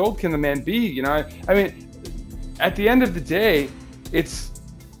many years old can the man be? At the end of the day, it's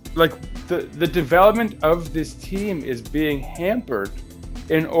like the development of this team is being hampered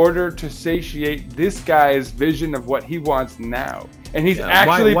in order to satiate this guy's vision of what he wants now. And he's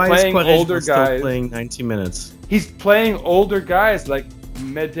actually playing older guys. Still playing 90 minutes. He's playing older guys like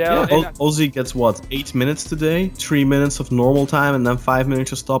Medel. Ozzy gets 8 minutes today, 3 minutes of normal time, and then 5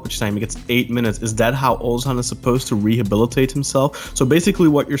 minutes of stoppage time. He gets 8 minutes. Is that how Ozan is supposed to rehabilitate himself? So basically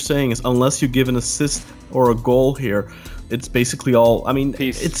what you're saying is, unless you give an assist or a goal here, it's basically all,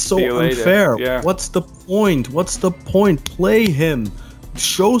 it's so unfair. Yeah. What's the point? Play him.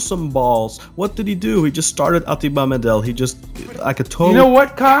 Show some balls. What did he do? He just started Atiba Medel. He just, like a total You know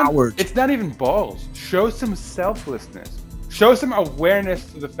what, Con? coward. It's not even balls. Show some selflessness. Show some awareness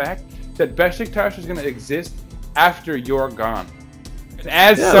to the fact that Beşiktaş is going to exist after you're gone. And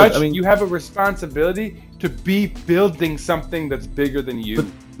as such, you have a responsibility to be building something that's bigger than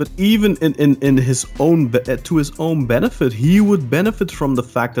you. But even in his own to his own benefit, he would benefit from the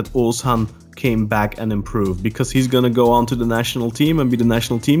fact that Ozan came back and improved, because he's gonna go on to the national team and be the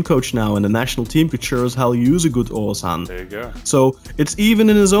national team coach now, and the national team could sure as hell use a good Ozan. There you go. So it's even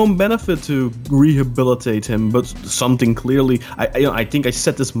in his own benefit to rehabilitate him. But something clearly, I think I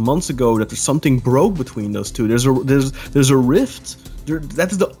said this months ago, that there's something broke between those two. There's a rift.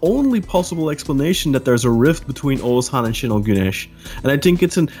 That's the only possible explanation, that there's a rift between Ozan and Şenol Güneş. And I think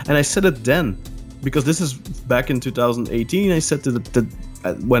and I said it then, because this is back in 2018. I said that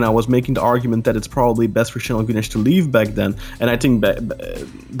when I was making the argument that it's probably best for Şenol Güneş to leave back then, and I think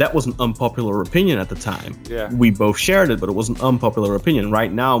that was an unpopular opinion at the time. Yeah. We both shared it, but it was an unpopular opinion.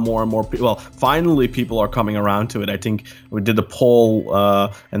 Right now, more and more people, finally people are coming around to it. I think we did a poll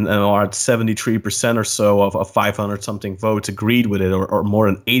and are at 73% or so of 500 something votes agreed with it, or more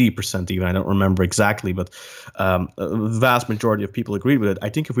than 80% even. I don't remember exactly, but the vast majority of people agreed with it. I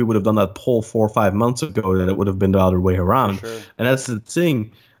think if we would have done that poll 4 or 5 months ago, then it would have been the other way around. Sure. And that's the thing.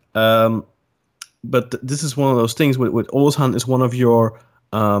 But this is one of those things with Ozan is one of your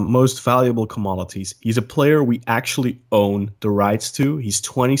most valuable commodities. He's a player we actually own the rights to. He's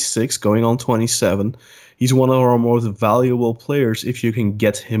 26, going on 27. He's one of our most valuable players if you can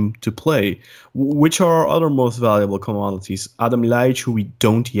get him to play. Which are our other most valuable commodities? Adam Laic, who we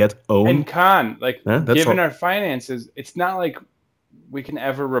don't yet own. And Khan, given our finances, it's not like we can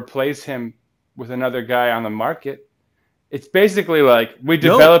ever replace him with another guy on the market. It's basically like we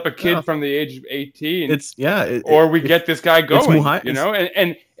develop a kid from the age of 18. Or we get this guy going,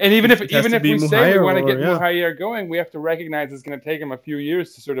 And even if we say we want to get Muhair going, we have to recognize it's going to take him a few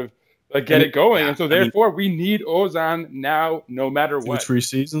years to sort of get it going, and so therefore we need Ozan now, no matter what. 2-3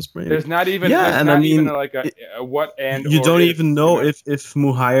 seasons, maybe. There's not even a what and you don't even know if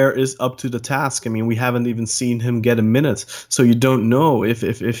Muhair is up to the task. I mean, we haven't even seen him get a minute, so you don't know if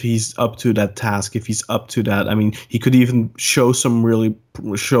he's up to that task, if he's up to that. I mean, he could even show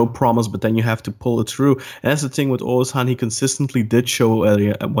promise, but then you have to pull it through. And that's the thing with Ozan. He consistently did show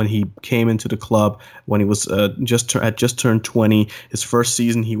when he came into the club, when he was just turned 20. His first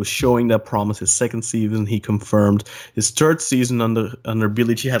season, he was showing that promise. His second season, he confirmed. His third season under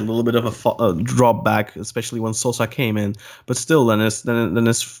Bilic, he had a little bit of a drop back, especially when Sosa came in. But still, then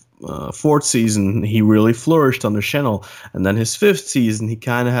his fourth season, he really flourished under Channel, and then his fifth season, he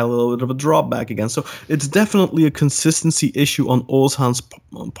kind of had a little bit of a drop back again. So it's definitely a consistency issue on Ozan's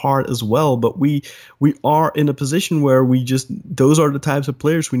part as well. But we are in a position where those are the types of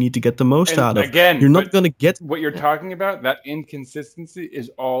players we need to get the most out of. Again, you're not going to get what you're talking about. That inconsistency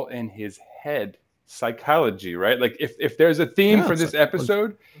is all in his head, psychology, right? Like if there's a theme for this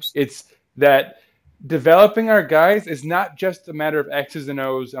episode, it's that developing our guys is not just a matter of X's and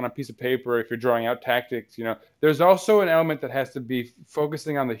O's on a piece of paper. If you're drawing out tactics, there's also an element that has to be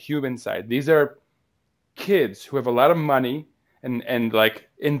focusing on the human side. These are kids who have a lot of money and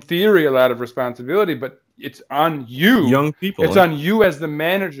in theory, a lot of responsibility, but it's on you, young people. It's on you as the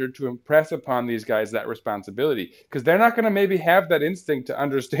manager to impress upon these guys that responsibility, because they're not going to maybe have that instinct to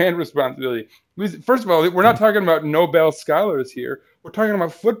understand responsibility. First of all, we're not talking about Nobel scholars here. We're talking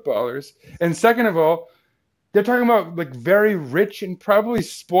about footballers. And second of all, they're talking about very rich and probably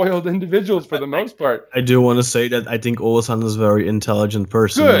spoiled individuals for the most part. I do want to say that I think Ozan is a very intelligent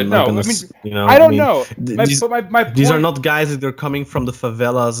person. Good. No, I don't know. These are not guys that are coming from the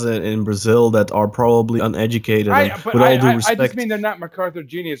favelas in Brazil that are probably uneducated. I just mean they're not MacArthur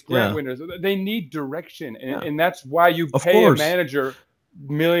Genius grant winners. They need direction, and that's why you pay a manager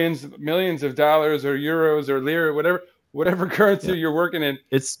millions of dollars or euros or lira, whatever currency you're working in,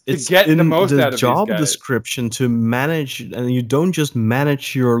 it's to get in the most out of job these guys. Description to manage, and you don't just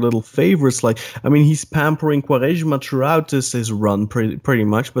manage your little favorites. He's pampering Quaresma throughout his run pretty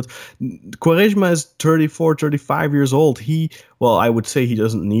much, but Quaresma is 34, 35 years old. I would say he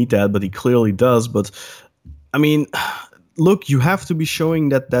doesn't need that, but he clearly does. But I mean, look, you have to be showing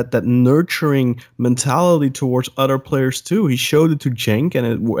that nurturing mentality towards other players too. He showed it to Cenk, and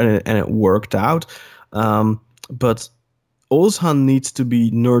it worked out. But Ozan needs to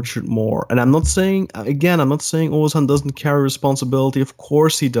be nurtured more. And I'm not saying Ozan doesn't carry responsibility. Of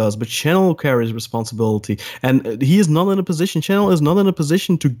course he does. But Channel carries responsibility. And Channel is not in a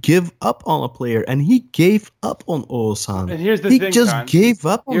position to give up on a player. And he gave up on Ozan. And here's the thing, he just gave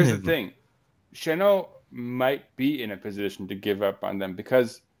up on him. Here's the thing. Channel might be in a position to give up on them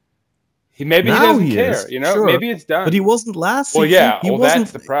because he doesn't care. Sure. Maybe it's done. But he wasn't last season.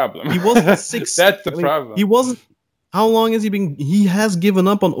 That's the problem. He wasn't six. That's the problem. He wasn't. How long has he been? He has given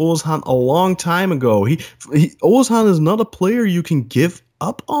up on Ozan a long time ago. Ozan is not a player you can give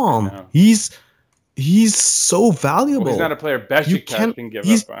up on. No. He's so valuable. He's not a player Beşiktaş can give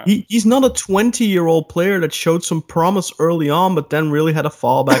up on. He's not a 20-year-old player that showed some promise early on, but then really had a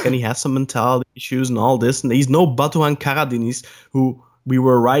fallback, and he has some mentality issues and all this. And he's no Batuhan Karadeniz, who we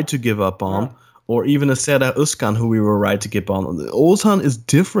were right to give up on. Or even a Serdar Özkan, who we were right to give on. Ozan is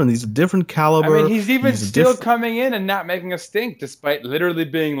different. He's a different caliber. I mean, he's still coming in and not making a stink, despite literally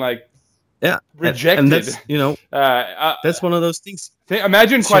being rejected. And that's that's one of those things.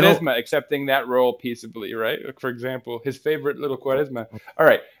 Imagine Quaresma accepting that role peaceably, right? For example, his favorite little Quaresma. All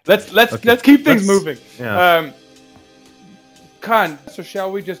right, let's keep things moving. Yeah. Khan, so shall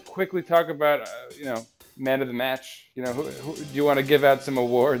we just quickly talk about man of the match? Who do you want to give out some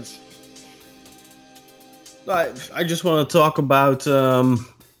awards? I just want to talk about,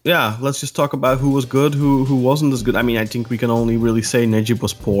 let's just talk about who was good, who wasn't as good. I mean, I think we can only really say Necip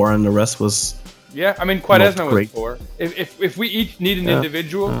was poor and the rest was... Yeah, I mean, Quaresma was poor. If we each need an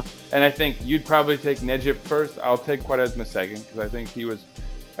individual, and I think you'd probably take Necip first, I'll take Quaresma second, because I think he was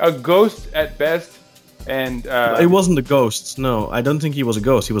a ghost at best, And it wasn't a ghost. No, I don't think he was a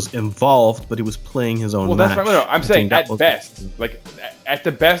ghost. He was involved, but he was playing his own match. That's right. No, I'm saying at best. Like, at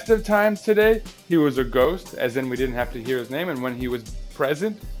the best of times today, he was a ghost, as in we didn't have to hear his name. And when he was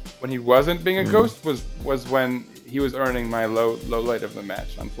present, when he wasn't being a ghost, was when he was earning my low light of the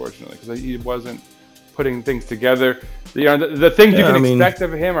match, unfortunately, because he wasn't putting things together. The things you can expect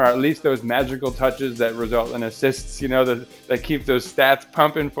of him are at least those magical touches that result in assists, that keep those stats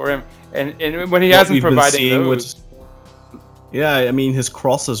pumping for him. And when he hasn't provided those... his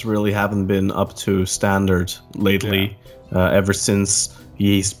crosses really haven't been up to standard lately, ever since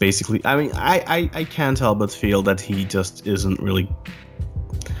he's basically... I can't help but feel that he just isn't really...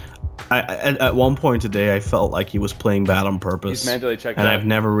 At one point today, I felt like he was playing bad on purpose. He's mentally checked and out. I've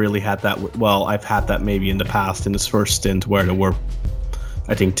never really had that. Well, I've had that maybe in the past, in his first stint, where there were,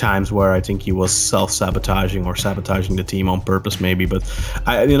 I think, times where I think he was self-sabotaging or sabotaging the team on purpose, maybe. But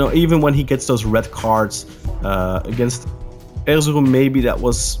even when he gets those red cards against Erzurum, maybe that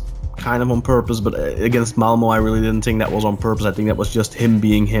was kind of on purpose. But against Malmo, I really didn't think that was on purpose. I think that was just him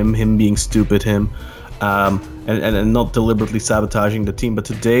being stupid, and not deliberately sabotaging the team. But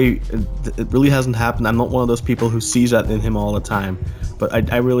today, it really hasn't happened. I'm not one of those people who sees that in him all the time.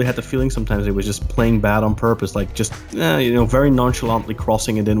 But I really had the feeling sometimes he was just playing bad on purpose, like just very nonchalantly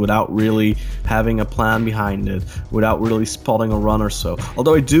crossing it in without really having a plan behind it, without really spotting a run or so.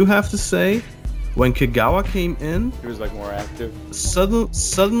 Although I do have to say, when Kagawa came in, he was like more active.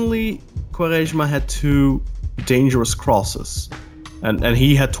 Suddenly, Quaresma had 2 dangerous crosses. And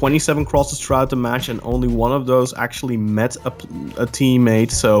he had 27 crosses throughout the match, and only one of those actually met a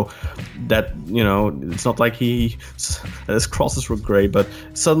teammate. So that, it's not like his crosses were great. But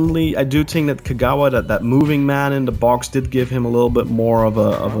suddenly, I do think that Kagawa, that moving man in the box, did give him a little bit more of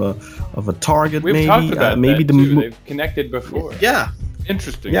a target. We've talked about that too. They've connected before. Yeah,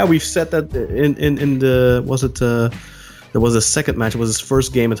 interesting. Yeah, we've said that in the there was a second match. It was his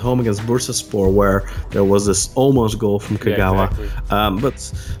first game at home against Bursaspor, where there was this almost goal from Kagawa. Yeah,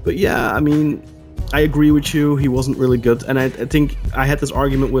 exactly. But yeah, I agree with you. He wasn't really good, and I think I had this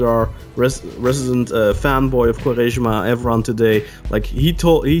argument with our resident fanboy of Quaresma, Evran, today. Like he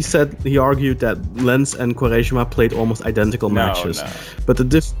argued that Lens and Quaresma played almost identical matches, but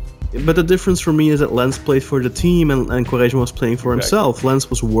the difference for me is that Lens played for the team and Quaresma was playing for himself. Lens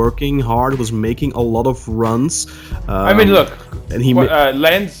was working hard, was making a lot of runs. Look, and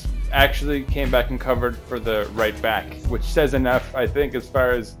Lens actually came back and covered for the right back, which says enough, I think, as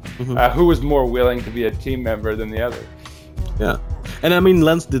far as who was more willing to be a team member than the other. Yeah. And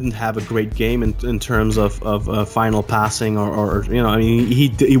Lens didn't have a great game in terms of final passing or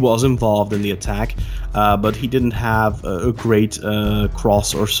he was involved in the attack, but he didn't have a great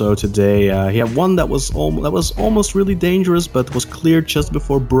cross or so today. He had one that was almost really dangerous, but was cleared just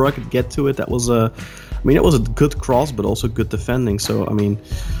before Burra could get to it. That was it was a good cross, but also good defending. So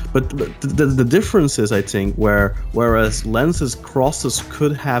but the difference is, I think, whereas Lens's crosses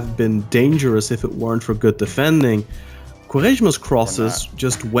could have been dangerous if it weren't for good defending, Quaresma's crosses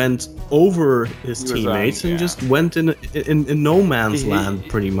just went over his teammates and just went in no man's land,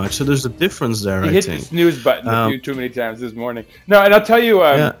 pretty much. So there's a difference there, I think. He hit the snooze button a few too many times this morning. No, and I'll tell you,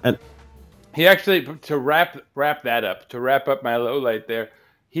 he actually, to wrap up my low light there,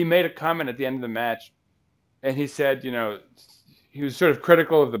 he made a comment at the end of the match, and he said, he was sort of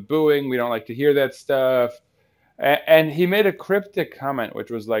critical of the booing. We don't like to hear that stuff. And he made a cryptic comment,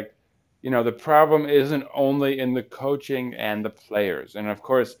 which was like, the problem isn't only in the coaching and the players. And of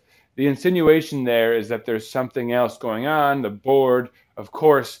course, the insinuation there is that there's something else going on, the board. Of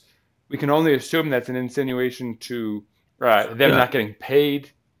course, we can only assume that's an insinuation to them not getting paid.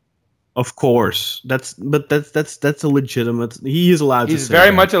 Of course, that's a legitimate. He is allowed to say that. He's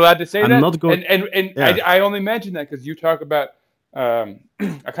very much allowed to say that. I'm not going. I only mention that because you talk about a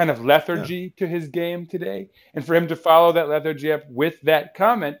kind of lethargy to his game today, and for him to follow that lethargy up with that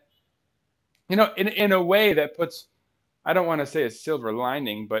comment, in a way that puts, I don't want to say a silver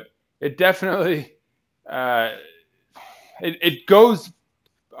lining, but it definitely it goes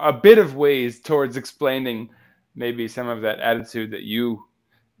a bit of ways towards explaining maybe some of that attitude that you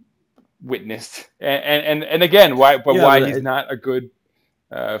witnessed, and again, why he's not a good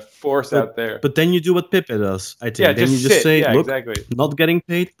force out there. But then you do what Pippe does, I think. Yeah, then you just say, look, not getting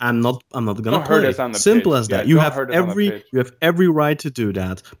paid, I'm not gonna play. Hurt us on the Simple pitch. as that. Yeah, you have every right to do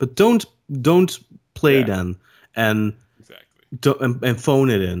that, but don't play then and phone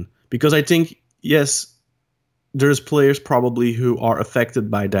it in, because I think there's players probably who are affected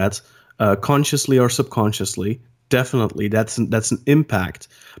by that, consciously or subconsciously. Definitely, that's an impact.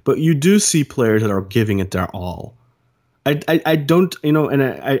 But you do see players that are giving it their all. I don't, and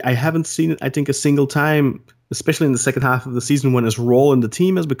I haven't seen it, I think, a single time, especially in the second half of the season when his role in the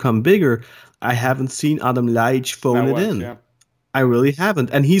team has become bigger. I haven't seen Adam Ljajic phone it in. Yeah. I really haven't.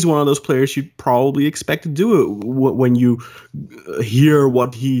 And he's one of those players you'd probably expect to do it when you hear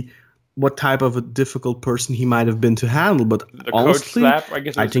what type of a difficult person he might have been to handle. But the honestly, coach slap? I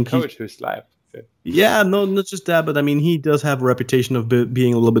guess it was the coach who slapped. Yeah, no, not just that, but I mean, he does have a reputation of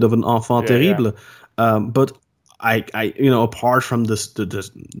being a little bit of an enfant terrible. Yeah. But I, apart from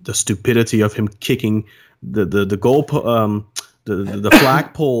the stupidity of him kicking the goal, the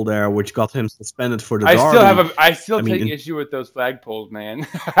flagpole there, which got him suspended for the derby. I still take issue with those flagpoles, man.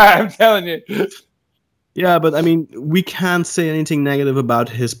 I'm telling you. Yeah, but I mean, we can't say anything negative about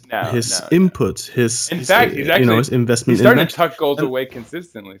his input. His investment. He's starting to tuck goals away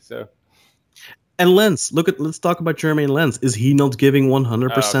consistently. So. And Lens, let's talk about Jermaine Lens. Is he not giving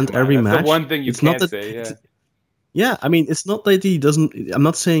 100% every match? That's the one thing you can't say. Yeah. Yeah, I mean, it's not that he doesn't. I'm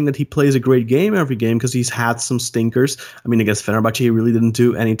not saying that he plays a great game every game, because he's had some stinkers. I mean, against Fenerbahce, he really didn't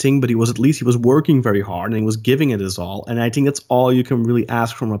do anything, but he was working very hard and he was giving it his all. And I think that's all you can really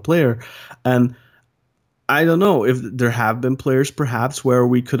ask from a player. And I don't know if there have been players perhaps where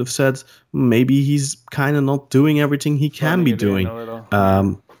we could have said maybe he's kind of not doing everything he can be doing.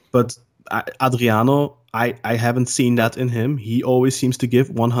 But Adriano, I haven't seen that in him. He always seems to give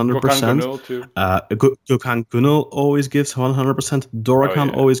 100%. Gökhan Gönül always gives 100%.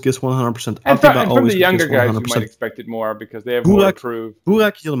 Dorokan always gives 100%. And from the younger guys, you might expect it more because they have more improved.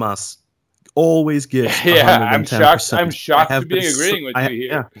 Burak Yilmaz always gives 110%. Yeah, I'm shocked to be agreeing with you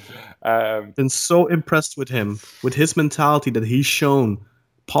here. Been so impressed with him, with his mentality that he's shown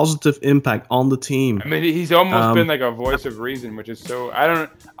positive impact on the team. I mean, he's almost been like a voice of reason, which is so. I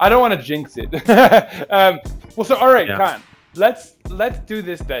don't want to jinx it. All right, Khan. Let's do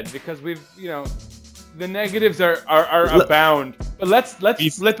this then, because we've the negatives are abound. But let's flip it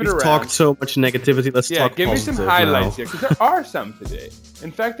around. We've talked so much negativity. Let's talk give positive me some highlights here, because there are some today.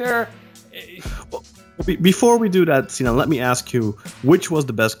 In fact, there are. Well, before we do that, Sinan, let me ask you, which was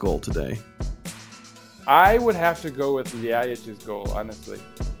the best goal today? I would have to go with Ljajic's goal, honestly.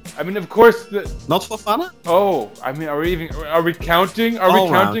 I mean, of course, not Fofana. Oh, I mean, are we counting? Are we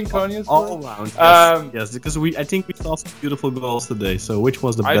counting Konyaspor? All round. Yes, because I think we saw some beautiful goals today. So, which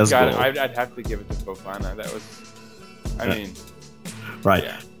was the best goal? I'd have to give it to Fofana. That was, I mean, right.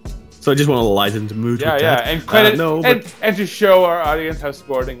 Yeah. So I just want to lighten the mood. Yeah, and credit, and to show our audience how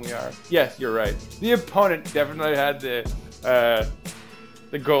sporting we are. Yes, you're right. The opponent definitely had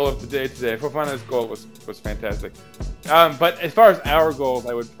the goal of the day today. Fofana's goal was fantastic. But as far as our goals,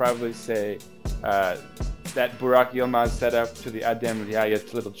 I would probably say that Burak Yilmaz set up to the Adem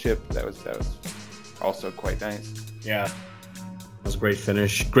Ljajic little chip. That was also quite nice. Yeah. It was a great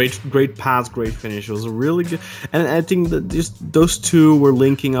finish. Great pass, great finish. It was a really good. And I think that just those two were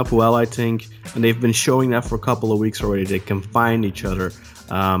linking up well, I think. And they've been showing that for a couple of weeks already. They can find each other.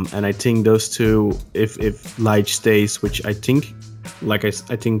 And I think those two, if Ljajic stays, which I think,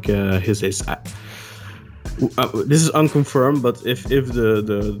 his is. This is unconfirmed, but if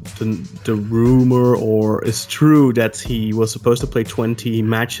the rumor or is true that he was supposed to play 20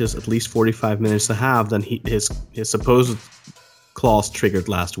 matches, at least 45 minutes a half, then his supposed clause triggered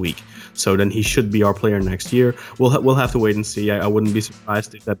last week. So then he should be our player next year. We'll have to wait and see. I wouldn't be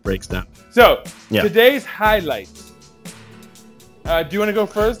surprised if that breaks down. So today's highlights. Do you want to go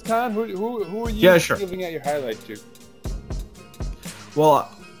first, Khan? Who are you giving out your highlight to? Well,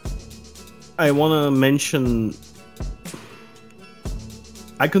 I want to mention.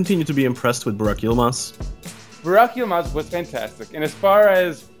 I continue to be impressed with Burak Yilmaz. Burak Yilmaz was fantastic, and as far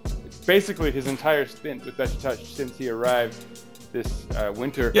as basically his entire stint with Beşiktaş since he arrived this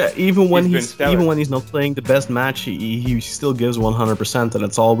winter. Yeah, even when he's not playing the best match, he still gives 100%, and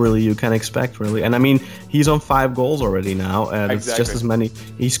that's all really you can expect, really. And I mean, he's on 5 goals already now, and it's just as many.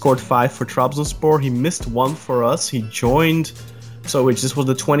 He scored 5 for Trabzonspor. He missed 1 for us. He joined. So this was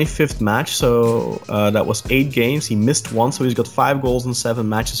the 25th match, so that was 8 games. He missed 1, so he's got 5 goals in 7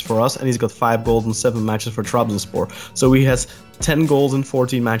 matches for us, and he's got 5 goals in 7 matches for Trabzonspor. So he has 10 goals in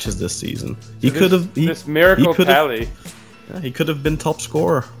 14 matches this season. This miracle tally. Yeah, he could have been top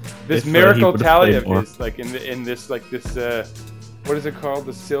scorer. This miracle tally of his, like in this what is it called?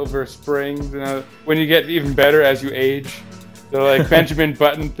 The silver springs. When you get even better as you age, the like Benjamin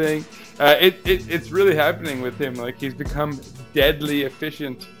Button thing. It's really happening with him. Like he's become deadly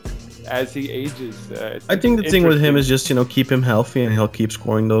efficient as he ages. I think the thing with him is just keep him healthy and he'll keep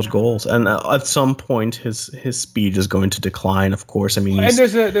scoring those goals. And at some point his speed is going to decline. Of course, I mean. And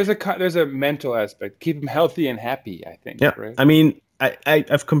there's a mental aspect. Keep him healthy and happy. I think. Yeah. Right? I mean,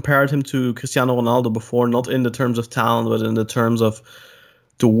 I've compared him to Cristiano Ronaldo before, not in the terms of talent, but in the terms of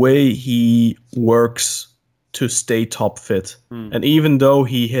the way he works to stay top fit. And even though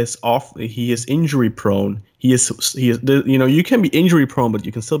he is injury prone, he is you can be injury prone, but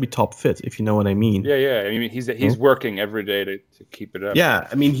you can still be top fit, if you know what I mean. Yeah. I mean, he's working every day to keep it up. Yeah,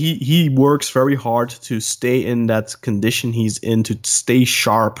 I mean, he works very hard to stay in that condition he's in, to stay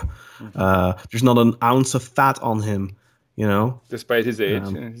sharp. There's not an ounce of fat on him, Despite his age,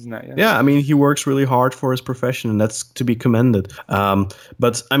 he's not young. Yeah, I mean, he works really hard for his profession, and that's to be commended.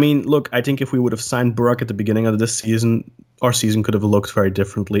 But, I mean, look, I think if we would have signed Burak at the beginning of this season, our season could have looked very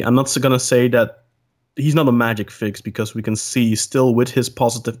differently. I'm not going to say that he's not a magic fix, because we can see still with his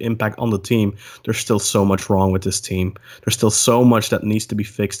positive impact on the team, there's still so much wrong with this team. There's still so much that needs to be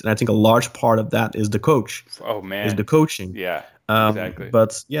fixed. And I think a large part of that is the coach. Oh, man. Is the coaching. Yeah. Exactly.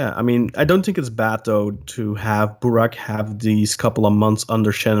 But yeah, I mean, I don't think it's bad though to have Burak have these couple of months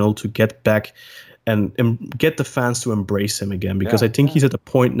under Channel to get back and get the fans to embrace him again, because I think he's at the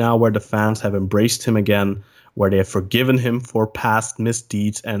point now where the fans have embraced him again, where they have forgiven him for past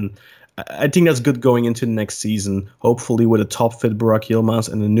misdeeds, and I think that's good going into the next season. Hopefully with a top fit Burak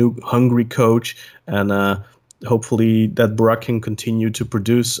Yilmaz and a new hungry coach, and hopefully that Burak can continue to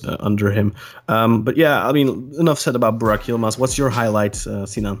produce under him. But yeah, I mean, enough said about Burak Yilmaz. What's your highlight,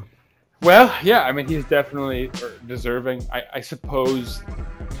 Sinan? Well, yeah, I mean, he's definitely deserving. I suppose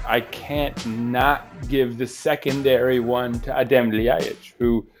I can't not give the secondary one to Adem Ljajic,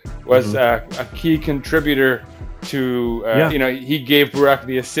 who was a key contributor to, he gave Burak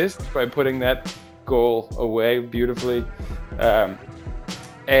the assist by putting that goal away beautifully.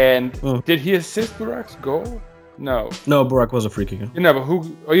 And did he assist Burak's goal? No, Burak was a free kicker. But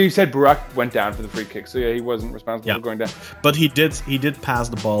who? Oh, you said Burak went down for the free kick, so yeah, he wasn't responsible for going down. But he did pass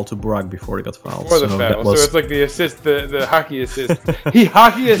the ball to Burak before he got fouled. Before the foul, so it's like the assist, the hockey assist. He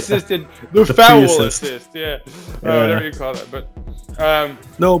hockey assisted the foul assist. Yeah, whatever you call that. But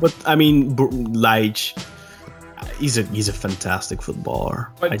no, but I mean, Ljajic, he's a fantastic footballer,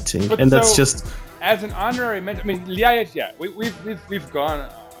 I think, and that's just as an honorary mention. I mean, Ljajic, yeah, we've gone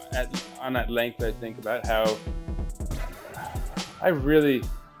on at length, I think, about how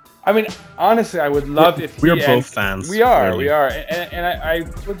honestly, I would love if we're both fans. We are, and I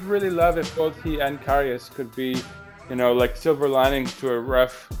would really love if both he and Karius could be, like silver lining to a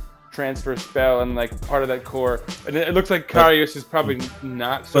rough transfer spell and like part of that core. And it looks like Karius is probably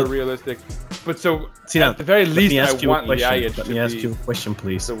not so realistic, but so at the very least, I want Ljajic. Let me ask you a question,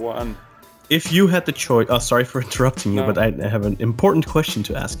 please. The one. If you had the choice, sorry for interrupting you, but I have an important question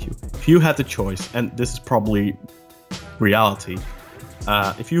to ask you. If you had the choice, and this is probably reality,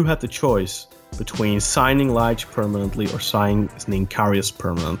 if you had the choice between signing Ljajic permanently or signing Karius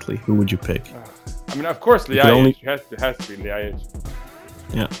permanently, who would you pick? I mean, of course, Ljajic has to be Ljajic.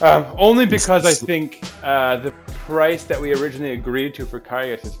 Yeah. Only because I think the price that we originally agreed to for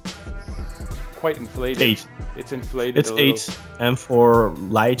Karius is quite inflated. 8. It's inflated. It's 8, and for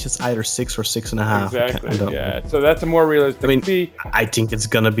Ljajic it's either 6 or 6.5. Exactly. Yeah. So that's a more realistic fee. I think it's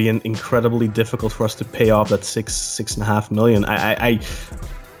gonna be incredibly difficult for us to pay off that 6.5 million. I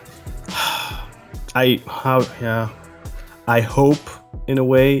hope in a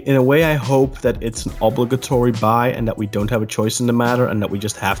way I hope that it's an obligatory buy and that we don't have a choice in the matter and that we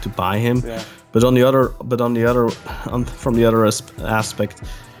just have to buy him. Yeah. But from the other aspect,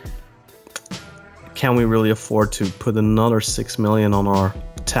 can we really afford to put another 6 million on our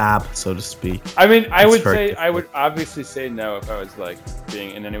tab, so to speak? I mean, I would obviously say no if I was like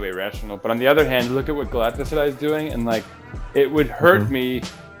being in any way rational. But on the other hand, look at what Galatasaray is doing, and like it would hurt me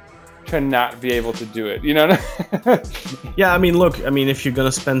to not be able to do it. Yeah, I mean, look, if you're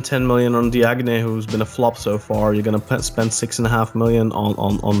gonna spend 10 million on Diagne, who's been a flop so far, you're gonna spend 6.5 million on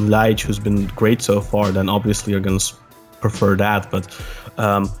Ljajic, who's been great so far, then obviously you're gonna prefer that. But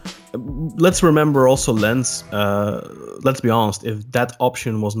let's remember also Lens. Let's be honest, if that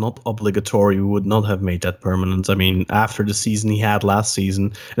option was not obligatory, we would not have made that permanent. I mean, after the season he had last season,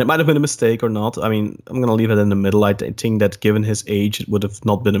 and it might have been a mistake or not. I mean, I'm going to leave it in the middle. I think that given his age, it would have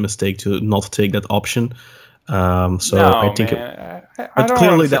not been a mistake to not take that option. I think I don't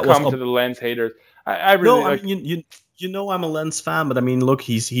clearly want to that was to the Lens haters. I really I'm a Lens fan, but I mean, look,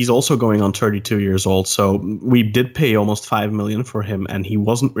 he's also going on 32 years old, so we did pay almost 5 million for him, and he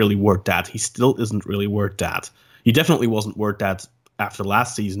wasn't really worth that. He still isn't really worth that. He definitely wasn't worth that after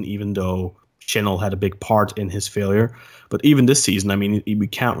last season, even though Channel had a big part in his failure. But even this season, I mean, we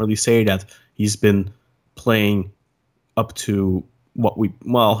can't really say that he's been playing up to up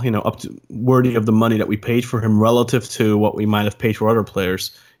to worthy of the money that we paid for him relative to what we might have paid for other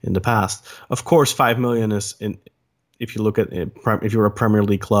players in the past. Of course, 5 million is if you look at it, if you're a Premier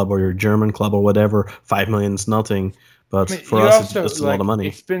League club or you're a German club or whatever, 5 million is nothing. But for you us, also, it's a lot of money.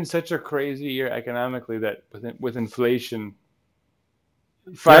 It's been such a crazy year economically that with inflation,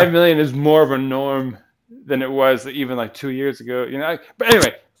 5 million is more of a norm than it was even like 2 years ago. But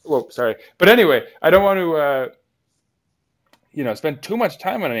anyway, sorry. But anyway, I don't want to spend too much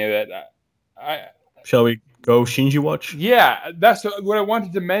time on any of that. Shall we go Shinji watch? Yeah, that's what I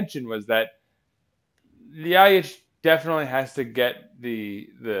wanted to mention was that Ljajic definitely has to get the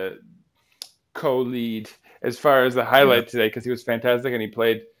co-lead as far as the highlight today because he was fantastic and he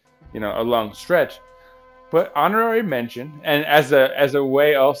played, a long stretch. But honorary mention, and as a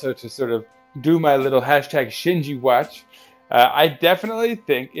way also to sort of do my little hashtag Shinji watch, I definitely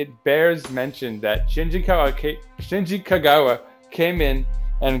think it bears mention that Shinji Kagawa came in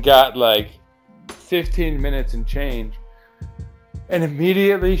and got like 15 minutes and change, and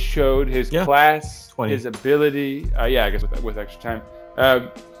immediately showed his class, 20. His ability. I guess with extra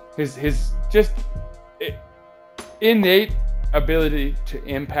time, his just innate ability to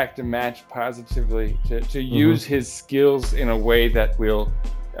impact a match positively, to use his skills in a way that will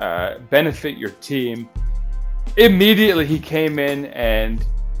benefit your team. Immediately he came in and,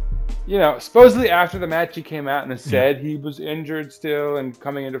 supposedly after the match he came out and said he was injured still and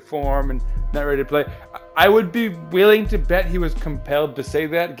coming into form and not ready to play. I would be willing to bet he was compelled to say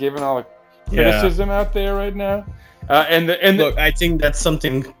that given all the criticism out there right now. Look, I think that's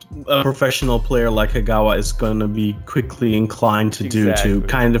something a professional player like Kagawa is going to be quickly inclined to do to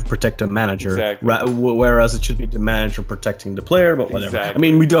kind of protect a manager, whereas it should be the manager protecting the player, but whatever. I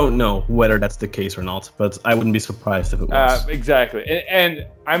mean, we don't know whether that's the case or not, but I wouldn't be surprised if it was. Exactly. And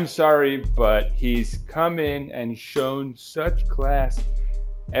I'm sorry, but he's come in and shown such class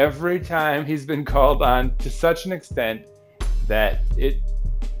every time he's been called on to such an extent that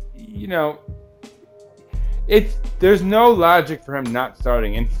there's no logic for him not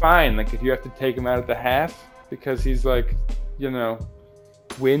starting. And fine, like if you have to take him out at the half because he's like,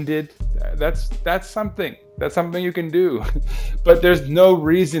 winded, that's something. That's something you can do. But there's no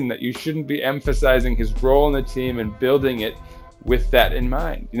reason that you shouldn't be emphasizing his role in the team and building it with that in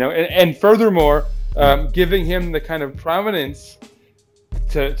mind. And furthermore, giving him the kind of prominence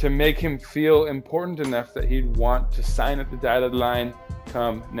to make him feel important enough that he'd want to sign at the dotted line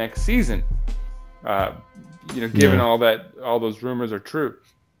come next season. Given all those rumors are true.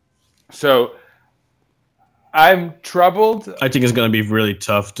 So I'm troubled. I think it's going to be really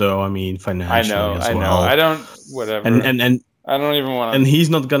tough, though. I mean, financially I know. I don't. Whatever. And I don't even want to. And he's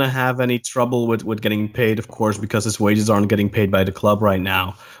not going to have any trouble with getting paid, of course, because his wages aren't getting paid by the club right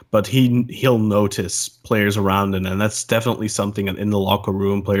now. But he'll notice players around him, and that's definitely something in the locker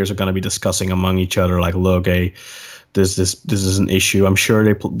room. Players are going to be discussing among each other, like, look, hey, this is an issue. I'm sure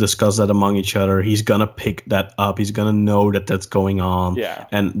they discuss that among each other. He's gonna pick that up. He's gonna know that that's going on. Yeah.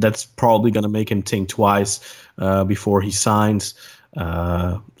 And that's probably gonna make him think twice before he signs.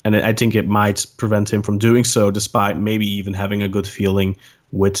 And I think it might prevent him from doing so, despite maybe even having a good feeling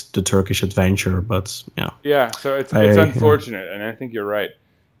with the Turkish adventure. But yeah. Yeah. So it's unfortunate, and I think you're right.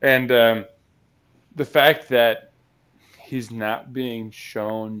 And the fact that he's not being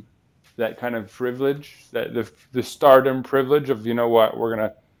shown that kind of privilege, that the stardom privilege of, we're going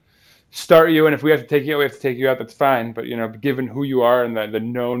to start you, and if we have to take you out, we have to take you out, that's fine. But, given who you are and the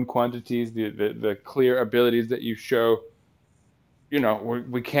known quantities, the clear abilities that you show,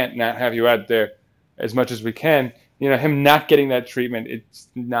 we can't not have you out there as much as we can. Him not getting that treatment, it's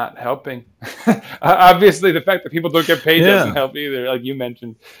not helping. Obviously, the fact that people don't get paid doesn't help either, like you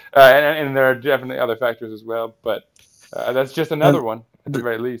mentioned. And there are definitely other factors as well. But that's just another one, at the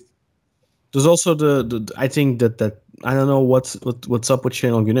very least. There's also I think that I don't know what's up with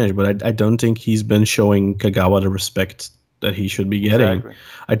Şenol Güneş, but I don't think he's been showing Kagawa the respect that he should be getting. Exactly.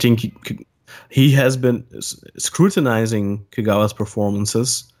 I think he has been scrutinizing Kagawa's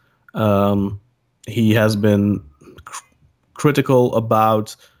performances. He has been critical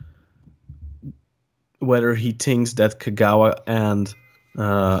about whether he thinks that Kagawa and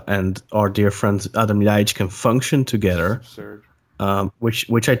our dear friend Adam Ljajic can function together. Absurd.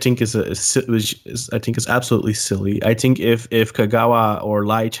 Which I think is absolutely silly. I think if Kagawa or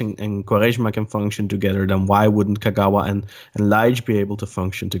Ljajic and Quaresma can function together, then why wouldn't Kagawa and Ljajic be able to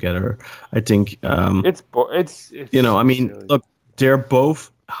function together? I think it's I mean, silly. Look, they're both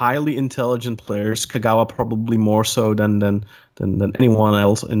highly intelligent players. Kagawa probably more so than anyone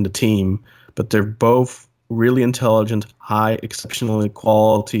else in the team, but they're both really intelligent, high, exceptionally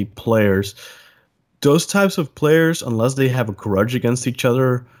quality players. Those types of players, unless they have a grudge against each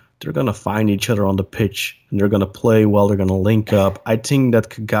other, they're gonna find each other on the pitch and they're gonna play well. They're gonna link up. I think that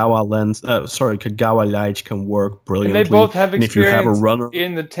Kagawa Laic can work brilliantly. And they both have and experience if you have a runner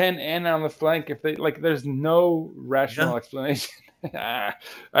in the 10 and on the flank. If they there's no rational explanation. I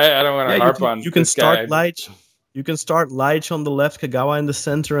don't want to harp on. You can this start guy. Laic. You can start Laic on the left, Kagawa in the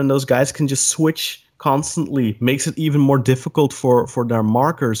center, and those guys can just switch constantly. Makes it even more difficult for their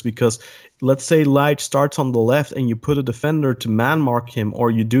markers, because let's say Laic starts on the left and you put a defender to man mark him, or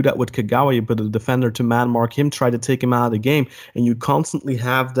you do that with Kagawa, you put a defender to man mark him, try to take him out of the game, and you constantly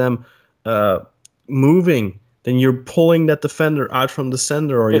have them moving. Then you're pulling that defender out from the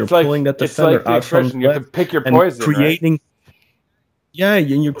center, or you're pulling that defender out from the left. You have to pick your poison, creating. Right? Yeah,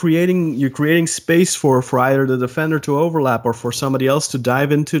 and you're creating space for either the defender to overlap or for somebody else to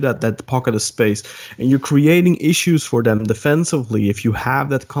dive into that pocket of space. And you're creating issues for them defensively if you have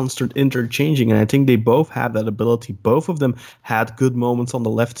that constant interchanging. And I think they both have that ability. Both of them had good moments on the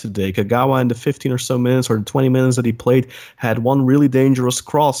left today. Kagawa in the 15 or so minutes, or the 20 minutes that he played, had one really dangerous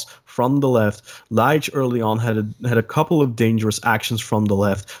cross from the left. Laic early on had a couple of dangerous actions from the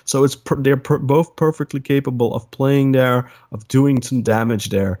left. So they're both perfectly capable of playing there, of doing some damage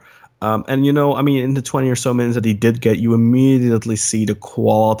there. And in the 20 or so minutes that he did get, you immediately see the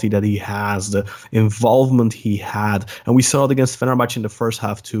quality that he has, the involvement he had. And we saw it against Fenerbahce in the first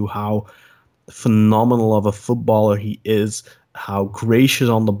half too, how phenomenal of a footballer he is, how gracious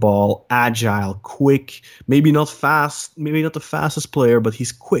on the ball, agile, quick, maybe not fast, maybe not the fastest player, but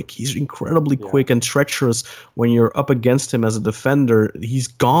he's quick. He's incredibly quick and treacherous. When you're up against him as a defender, he's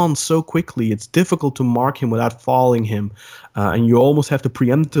gone so quickly. It's difficult to mark him without falling him, and you almost have to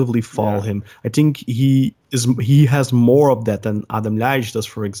preemptively fall him. I think he has more of that than Adem Laic does,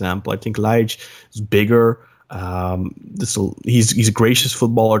 for example. I think Laic is bigger. He's a gracious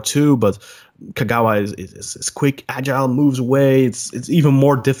footballer too, but Kagawa is quick, agile, moves away. It's even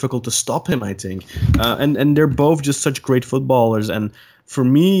more difficult to stop him, I think. And they're both just such great footballers. And for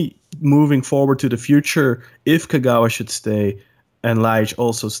me, moving forward to the future, if Kagawa should stay and Laic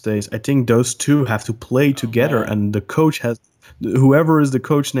also stays, I think those two have to play together. And the coach whoever is the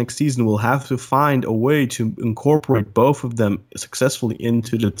coach next season will have to find a way to incorporate both of them successfully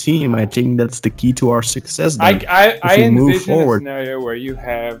into the team. I think that's the key to our success. I envision a scenario where you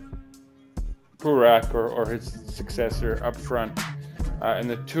have Burak or his successor up front, and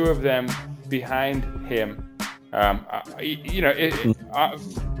the two of them behind him.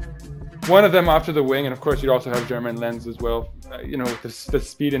 One of them off to the wing, and of course you'd also have German Lenz as well. With the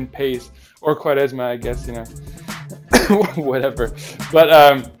speed and pace, or Quaresma, I guess. Whatever. But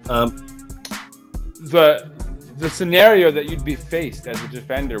the scenario that you'd be faced as a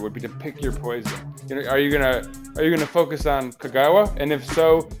defender would be to pick your poison. Are you gonna focus on Kagawa? And if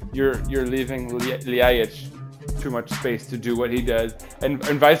so, you're leaving Laic too much space to do what he does, and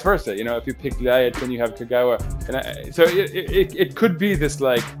vice versa. If you pick Laic, then you have Kagawa, and so it could be this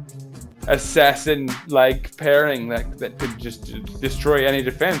like assassin-like pairing that could just destroy any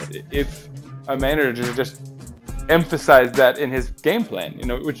defense if a manager just emphasize that in his game plan,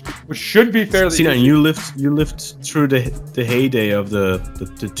 which should be fairly easy. You lived through the heyday of the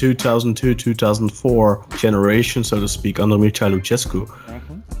 2002-2004 generation, so to speak, under Mircea Lucescu.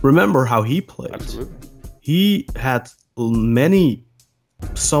 Mm-hmm. Remember how he played. Absolutely. He had many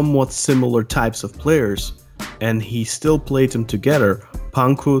somewhat similar types of players, and he still played them together.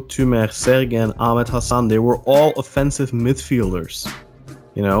 Panku, Tümer, Sergen, Ahmed Hassan, they were all offensive midfielders.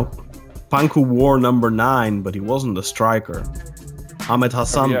 Panku wore number 9, but he wasn't a striker. Ahmed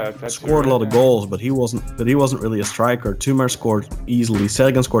Hassan scored a lot of goals, but he wasn't really a striker. Tümer scored easily.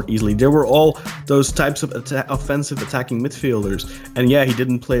 Sergen scored easily. There were all those types of offensive attacking midfielders. And he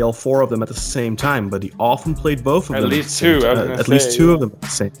didn't play all 4 of them at the same time, but he often played both of them. At least 2. At least 2 of them at the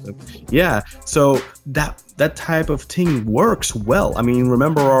same time. Yeah. So that type of thing works well. I mean,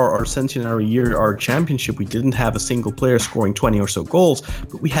 remember our centenary year, our championship, we didn't have a single player scoring 20 or so goals,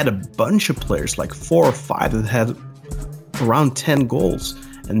 but we had a bunch of players, like 4 or 5, that had around 10 goals,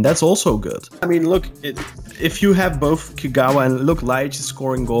 and that's also good. I mean, look, if you have both Kagawa and Laic is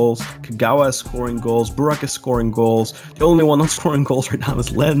scoring goals, Kagawa is scoring goals, Burak is scoring goals. The only one not scoring goals right now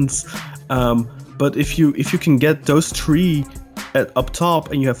is Lenz. But if you can get those 3 up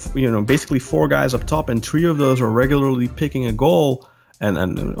top, and you have basically 4 guys up top, and 3 of those are regularly picking a goal, and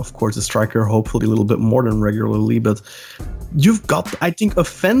of course the striker hopefully a little bit more than regularly, but you've got, I think,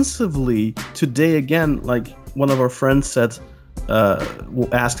 offensively today again, like one of our friends said,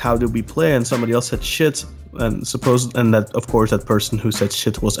 asked how did we play, and somebody else said shit, and that of course that person who said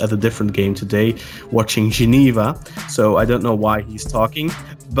shit was at a different game today watching Geneva, so I don't know why he's talking,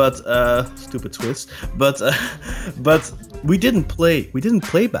 but stupid Swiss, but we didn't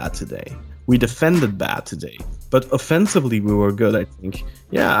play bad today. We defended bad today, but offensively we were good, I think.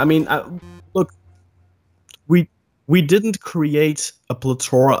 Yeah, I mean, look, we didn't create a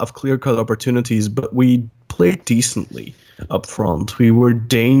plethora of clear-cut opportunities, but we played decently up front. We were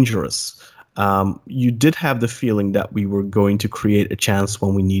dangerous. You did have the feeling that we were going to create a chance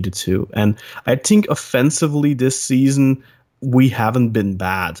when we needed to. And I think offensively this season, we haven't been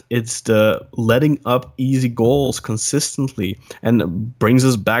bad. It's the letting up easy goals consistently and brings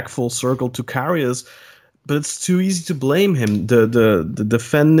us back full circle to Karius. But it's too easy to blame him. The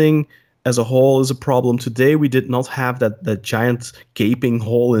defending as a whole is a problem. Today we did not have that giant gaping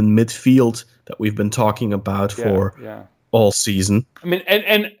hole in midfield that we've been talking about for all season. I mean,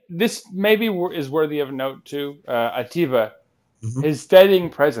 and this maybe is worthy of note too. Atiba, his steadying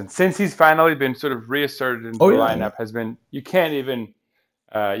presence since he's finally been sort of reasserted into the lineup has been. You can't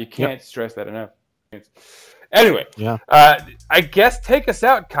stress that enough. Anyway, I guess take us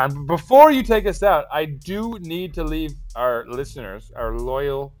out, Con. But before you take us out, I do need to leave our listeners, our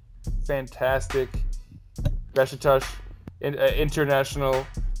loyal, fantastic Beşiktaş International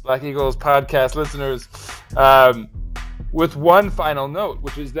Black Eagles podcast listeners, with one final note,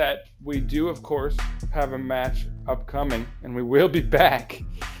 which is that we do, of course, have a match upcoming, and we will be back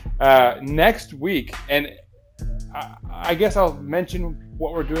next week. And I guess I'll mention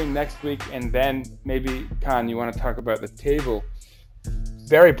what we're doing next week, and then maybe, Khan, you want to talk about the table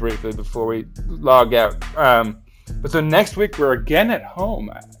very briefly before we log out. But so next week we're again at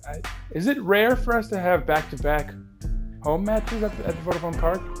home. Is it rare for us to have back-to-back home matches at the Vodafone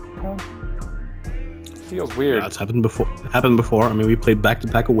Park? Feels weird. Yeah, it's happened before. I mean, we played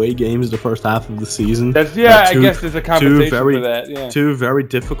back-to-back away games the first half of the season. I guess there's a compensation for that. Yeah. Two very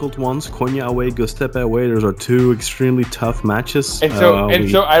difficult ones: Konya away, Göztepe away. Those are two extremely tough matches. And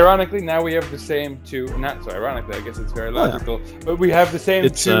so ironically, now we have the same two. Not so ironically, I guess it's very logical. But we have the same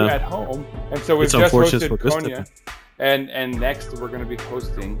two at home, and so we've just hosted Konya. And next we're going to be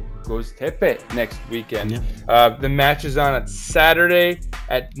hosting Göztepe next weekend. Yeah. The match is on Saturday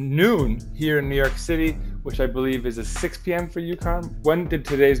at noon here in New York City, which I believe is a 6 p.m. for UConn. When did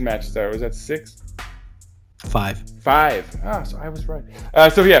today's match start? Was that 6? 5. 5. Ah, so I was right.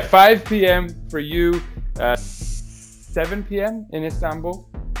 5 p.m. for you, 7 p.m. in Istanbul.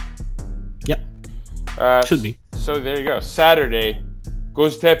 Yep. Should be. So there you go. Saturday,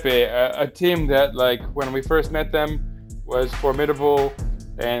 Göztepe, a team that, like, when we first met them, was formidable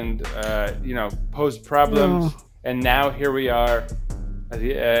and posed problems, and now here we are,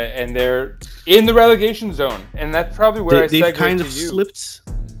 and they're in the relegation zone, and that's probably where they kind of slipped.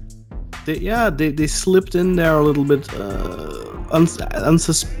 They slipped in there a little bit. I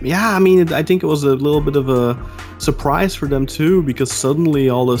mean, I think it was a little bit of a surprise for them too, because suddenly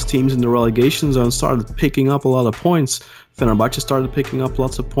all those teams in the relegation zone started picking up a lot of points. Fenerbahce started picking up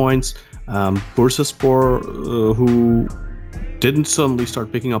lots of points. Bursaspor, who didn't suddenly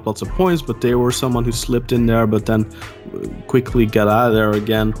start picking up lots of points, but they were someone who slipped in there, but then quickly got out of there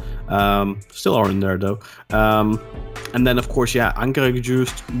again. Still are in there though. And then, of course, Ankara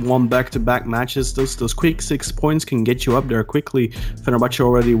just won back-to-back matches. Those quick 6 points can get you up there quickly. Fenerbahce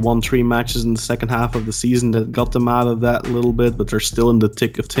already won 3 matches in the second half of the season that got them out of that a little bit, but they're still in the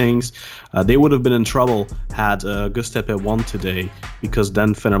thick of things. They would have been in trouble had Göztepe won today, because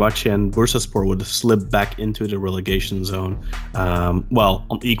then Fenerbahce and Bursaspor would have slipped back into the relegation zone. On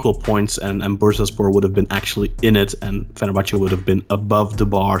equal points, and Bursaspor would have been actually in it, and Fenerbahce would have been above the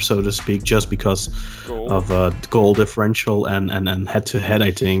bar, so to speak, just because of goal differential and head-to-head,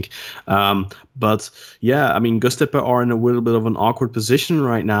 I think. But yeah, I mean, Göztepe are in a little bit of an awkward position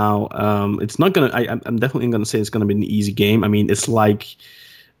right now. It's not gonna. I'm definitely gonna say it's gonna be an easy game. I mean, it's like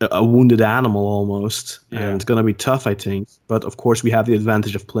a wounded animal almost, and it's gonna be tough, I think. But of course, we have the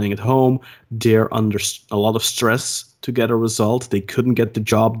advantage of playing at home. They're under a lot of stress to get a result. They couldn't get the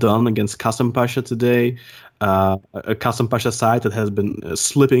job done against Kasımpaşa today. A Kasımpaşa side that has been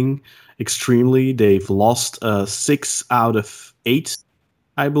slipping extremely. They've lost 6 out of 8,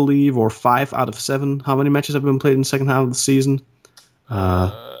 I believe, or 5 out of 7. How many matches have been played in the second half of the season?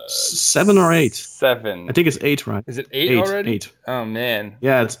 7 or 8? 7. I think it's 8, right? Is it 8 already? 8. Oh, man.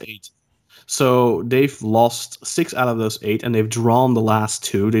 Yeah, it's 8. So they've lost 6 out of those 8, and they've drawn the last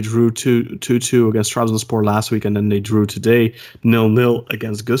 2. They drew 2-2 against Trabzonspor last week, and then they drew today 0-0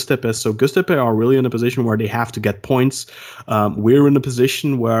 against Göztepe. So Göztepe are really in a position where they have to get points. We're in a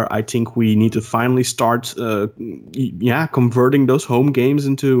position where I think we need to finally start converting those home games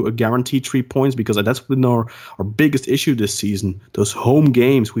into a guaranteed 3 points, because that's been our biggest issue this season. Those home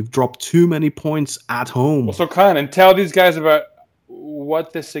games, we've dropped too many points at home. Well, so Khan, and tell these guys about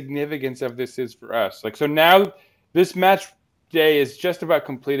what the significance of this is for us. Like, so now this match day is just about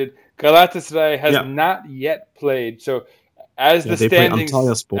completed. Galatasaray has not yet played, so as the standings,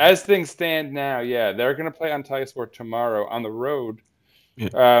 as things stand now, they're going to play Antalyaspor tomorrow on the road.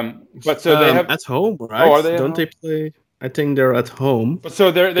 Yeah. But so they have at home, right? Oh, are they? Don't they play? I think they're at home. But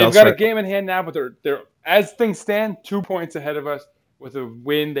so they've got a game in hand now, but they're as things stand 2 points ahead of us. With a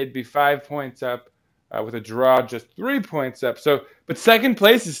win, they'd be 5 points up. With a draw, just 3 points up. So, but second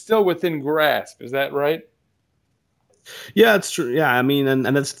place is still within grasp. Is that right? Yeah, it's true. Yeah, I mean, and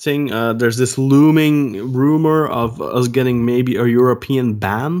that's the thing. There's this looming rumor of us getting maybe a European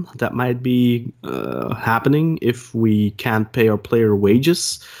ban that might be happening if we can't pay our player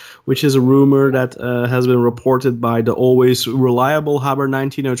wages, which is a rumor that has been reported by the always reliable Haber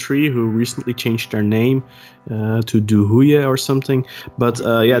 1903, who recently changed their name to Duhuye or something. But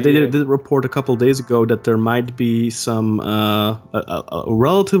they did report a couple days ago that there might be some a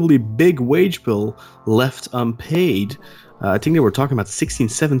relatively big wage bill left unpaid. I think they were talking about 16,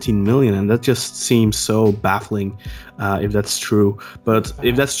 17 million, and that just seems so baffling if that's true. But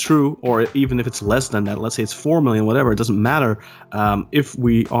if that's true, or even if it's less than that, let's say it's 4 million, whatever, it doesn't matter. If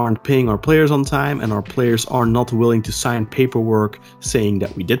we aren't paying our players on time and our players are not willing to sign paperwork saying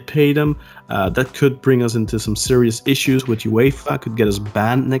that we did pay them, that could bring us into some serious issues with UEFA, could get us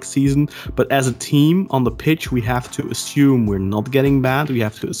banned next season. But as a team on the pitch, we have to assume we're not getting banned. We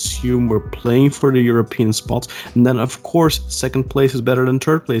have to assume we're playing for the European spots. And then, of course, second place is better than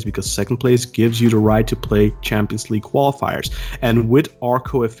third place, because second place gives you the right to play Champions League qualifiers. And with our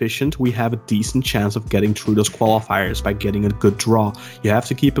coefficient, we have a decent chance of getting through those qualifiers by getting a good draw. You have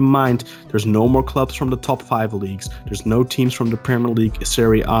to keep in mind, there's no more clubs from the top 5 leagues. There's no teams from the Premier League,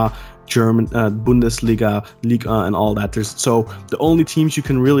 Serie A, German Bundesliga, Liga, and all that. So the only teams you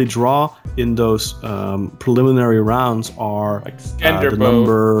can really draw in those preliminary rounds are like the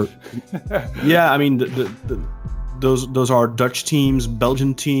number. Yeah, I mean those are Dutch teams,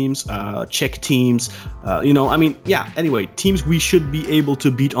 Belgian teams, Czech teams. Anyway, teams we should be able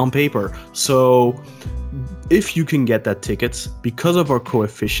to beat on paper. So if you can get that ticket, because of our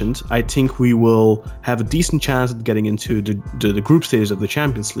coefficient, I think we will have a decent chance at getting into the group stages of the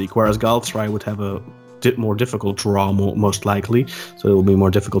Champions League, whereas Galatasaray would have a more difficult draw, most likely. So it will be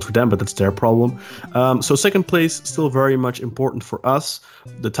more difficult for them, but that's their problem. So second place, still very much important for us.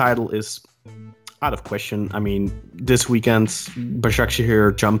 The title is out of question. I mean, this weekend,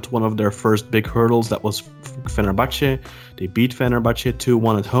 Başakşehir jumped one of their first big hurdles. That was Fenerbahce. They beat Fenerbahce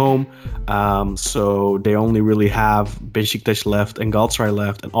 2-1 at home. So they only really have Beşiktaş left and Galatasaray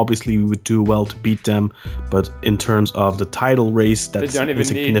left. And obviously, we would do well to beat them. But in terms of the title race, that's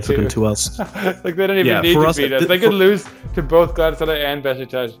insignificant to us. Like, they don't even need to beat us. They could lose to both Galatasaray and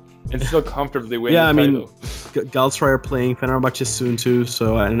Beşiktaş and still comfortably win the title. I mean, Galatasaray are playing Fenerbahce soon too,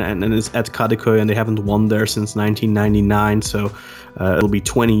 so and it's at Kadıköy, and they haven't won there since 1999, so it'll be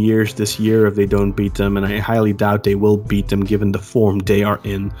 20 years this year if they don't beat them, and I highly doubt they will beat them given the form they are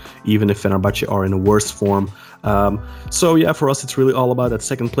in, even if Fenerbahce are in a worse form. For us, it's really all about that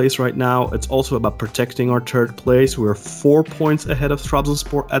second place right now. It's also about protecting our third place. We're 4 points ahead of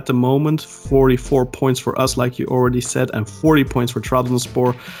Trabzonspor at the moment, 44 points for us, like you already said, and 40 points for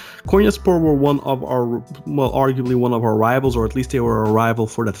Trabzonspor. Konyaspor were arguably one of our rivals, or at least they were a rival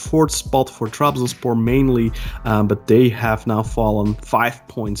for that fourth spot for Trabzonspor mainly, but they have now fallen 5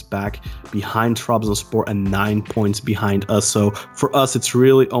 points back behind Trabzonspor and 9 points behind us. So for us, it's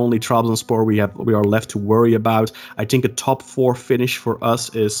really only Trabzonspor we are left to worry about. I think a top 4 finish for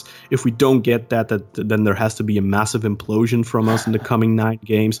us is, if we don't get that then there has to be a massive implosion from us in the coming 9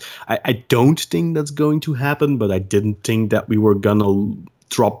 games. I don't think that's going to happen, but I didn't think that we were gonna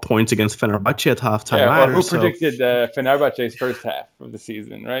drop points against Fenerbahce at halftime. Yeah, who predicted Fenerbahce's first half of the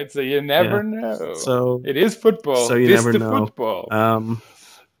season, right? So you never know. So it is football. So you never know. Football.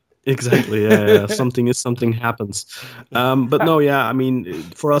 Exactly. Yeah. Something happens. But no, I mean,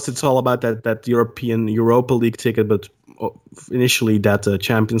 for us, it's all about that European Europa League ticket, but initially that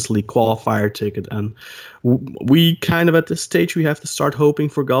Champions League qualifier ticket, and we kind of at this stage we have to start hoping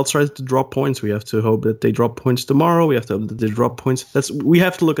for Galatasaray to drop points. We have to hope that they drop points tomorrow. We have to hope that they drop points. We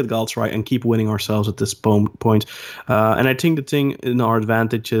have to look at Galatasaray and keep winning ourselves at this point. And I think the thing in our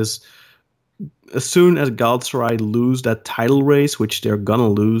advantage is, as soon as Galatasaray lose that title race, which they're gonna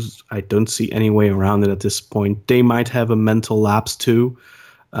lose, I don't see any way around it at this point. They might have a mental lapse too.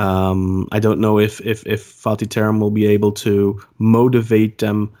 I don't know if Fatih Terim will be able to motivate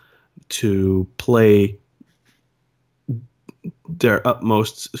them to play their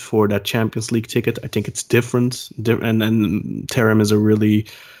utmost for that Champions League ticket. I think it's different, and Terim is a really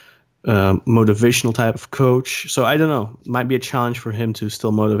motivational type of coach. So I don't know. It might be a challenge for him to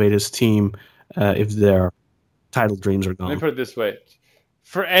still motivate his team if they're title dreams are gone. Let me put it this way.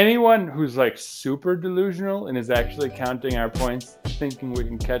 For anyone who's like super delusional and is actually counting our points, thinking we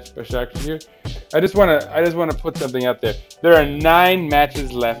can catch Beşiktaş here, I just want to put something out there. There are 9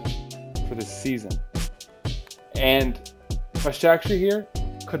 matches left for the season, and Beşiktaş here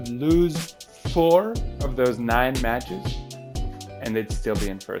could lose 4 of those 9 matches, and they'd still be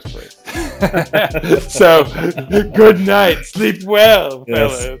in first place. So, good night, sleep well,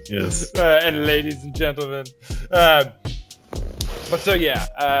 fellas, yes. And ladies and gentlemen. But so yeah,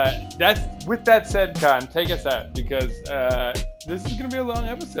 that's with that said, Con, take us out because this is gonna be a long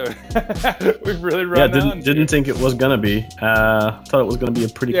episode. We've really run on. Didn't think it was gonna be. Thought it was gonna be a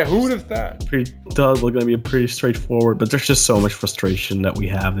pretty. Yeah, who would have thought? Thought it was gonna be a pretty straightforward, but there's just so much frustration that we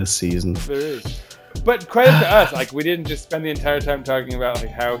have this season. There is. But credit to us, like we didn't just spend the entire time talking about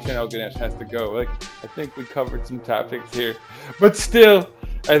like how Chanel Ganesh has to go. Like I think we covered some topics here, but still,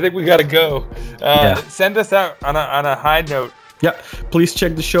 I think we gotta go. Send us out on a high note. Yeah, please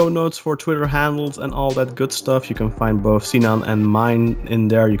check the show notes for Twitter handles and all that good stuff. You can find both Sinan and mine in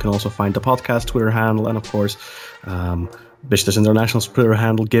there. You can also find the podcast Twitter handle and, of course, Beşiktaş International's Twitter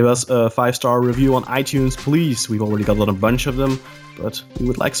handle. Give us a 5-star review on iTunes, please. We've already got a bunch of them, but we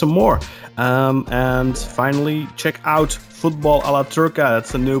would like some more. And finally, check out Football a la Turca.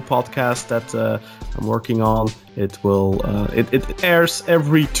 That's a new podcast that I'm working on. It will it airs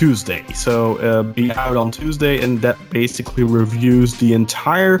every Tuesday, so be out on Tuesday, and that basically reviews the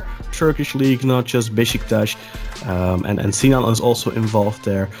entire Turkish league, not just Beşiktaş. And Sinan is also involved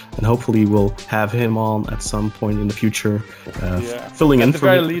there, and hopefully we'll have him on at some point in the future, filling in for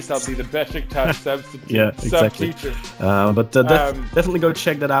me. At the very least, I'll be the Beşiktaş substitute. Yeah, exactly. Sub-teacher. But definitely go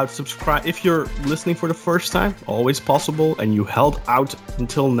check that out. Subscribe if you're listening for the first time. Always possible, and you held out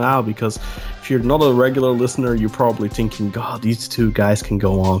until now, because if you're not a regular listener, you're probably thinking, God, these 2 guys can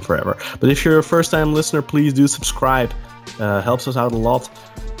go on forever. But if you're a first-time listener, please do subscribe. Helps us out a lot.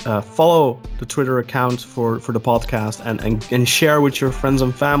 Follow the Twitter account for the podcast and share with your friends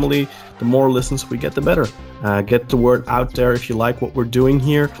and family. The more listens we get, the better. Get the word out there if you like what we're doing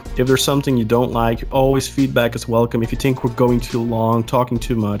here. If there's something you don't like, always feedback is welcome. If you think we're going too long, talking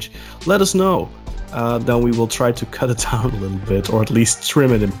too much, let us know. Then we will try to cut it down a little bit, or at least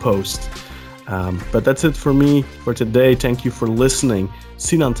trim it in post. But that's it for me for today. Thank you for listening.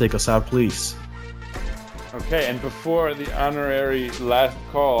 Sinan, take us out, please. Okay, and before the honorary last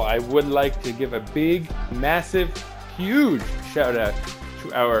call, I would like to give a big, massive, huge shout out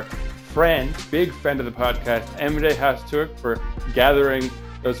to our big friend of the podcast, Emre Hasturk, for gathering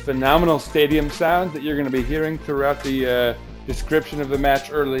those phenomenal stadium sounds that you're going to be hearing throughout the description of the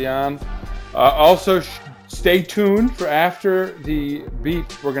match early on. Also, stay tuned for after the beep.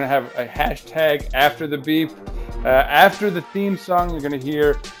 We're going to have a hashtag after the beep. After the theme song, you're going to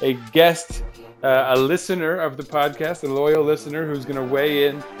hear a guest, a listener of the podcast, a loyal listener who's going to weigh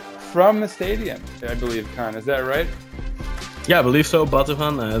in from the stadium, I believe, Khan. Is that right? Yeah, I believe so.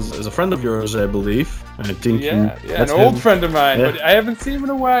 Batuhan is a friend of yours, I believe. I think an old friend of mine, but I haven't seen him in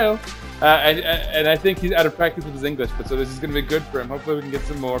a while. And I think he's out of practice with his English, but so this is going to be good for him. Hopefully we can get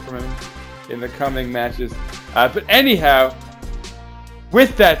some more from him in the coming matches. But anyhow,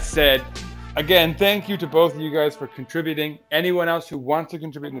 with that said, again, thank you to both of you guys for contributing. Anyone else who wants to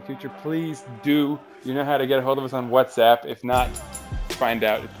contribute in the future, please do. You know how to get a hold of us on WhatsApp. If not, find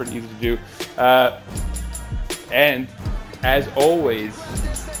out. It's pretty easy to do. And as always,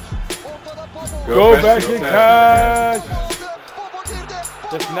 go Beşiktaş!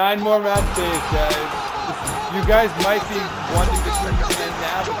 Just 9 more match days, guys. You guys might be wanting to turn to end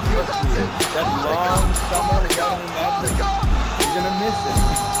now, but trust me, that long summer without any matches, you're gonna miss it.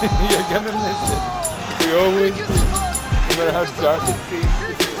 You're gonna miss it. We always do, no matter how dark it seems.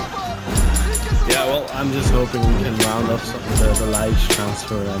 Yeah, well, I'm just hoping we can round up some of the Leitch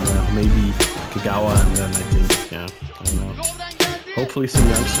transfer and maybe Kagawa, and then I think, I don't know. Hopefully some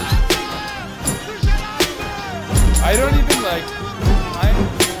youngsters. I don't even like.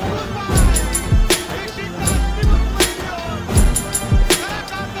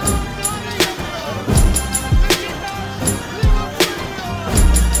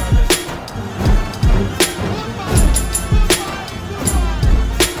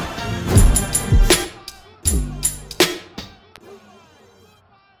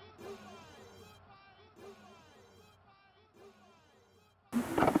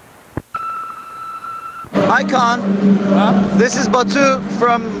 Hi Khan, this is Batu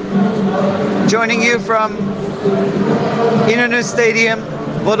joining you from İnönü Stadium,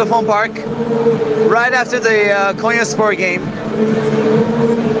 Vodafone Park, right after the Konyaspor game.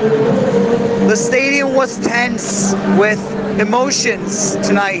 The stadium was tense with emotions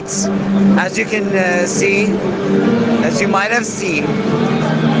tonight, as you can see, as you might have seen.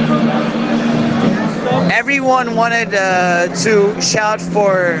 Everyone wanted to shout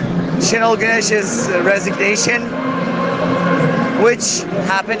for Şenol Güneş's resignation, which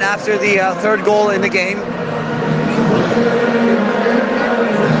happened after the third goal in the game.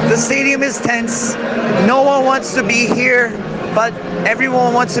 The stadium is tense. No one wants to be here, but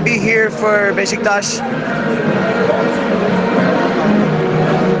everyone wants to be here for Beşiktaş.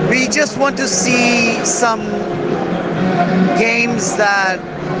 We just want to see some games that,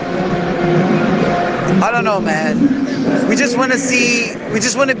 I don't know, man. We just want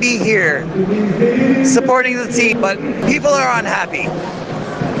to be here supporting the team, but people are unhappy.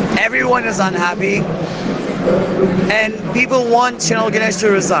 Everyone is unhappy. And people want Şenol Güneş to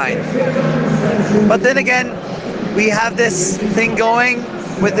resign. But then again, we have this thing going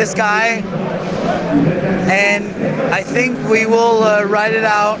with this guy, and I think we will ride it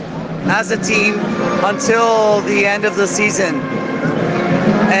out as a team until the end of the season.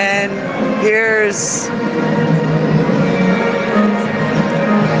 And here's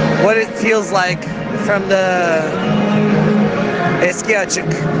what it feels like from the Eski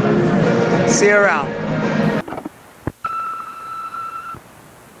Açık. See you around.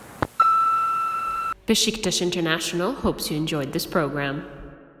 Beşiktaş International hopes you enjoyed this program.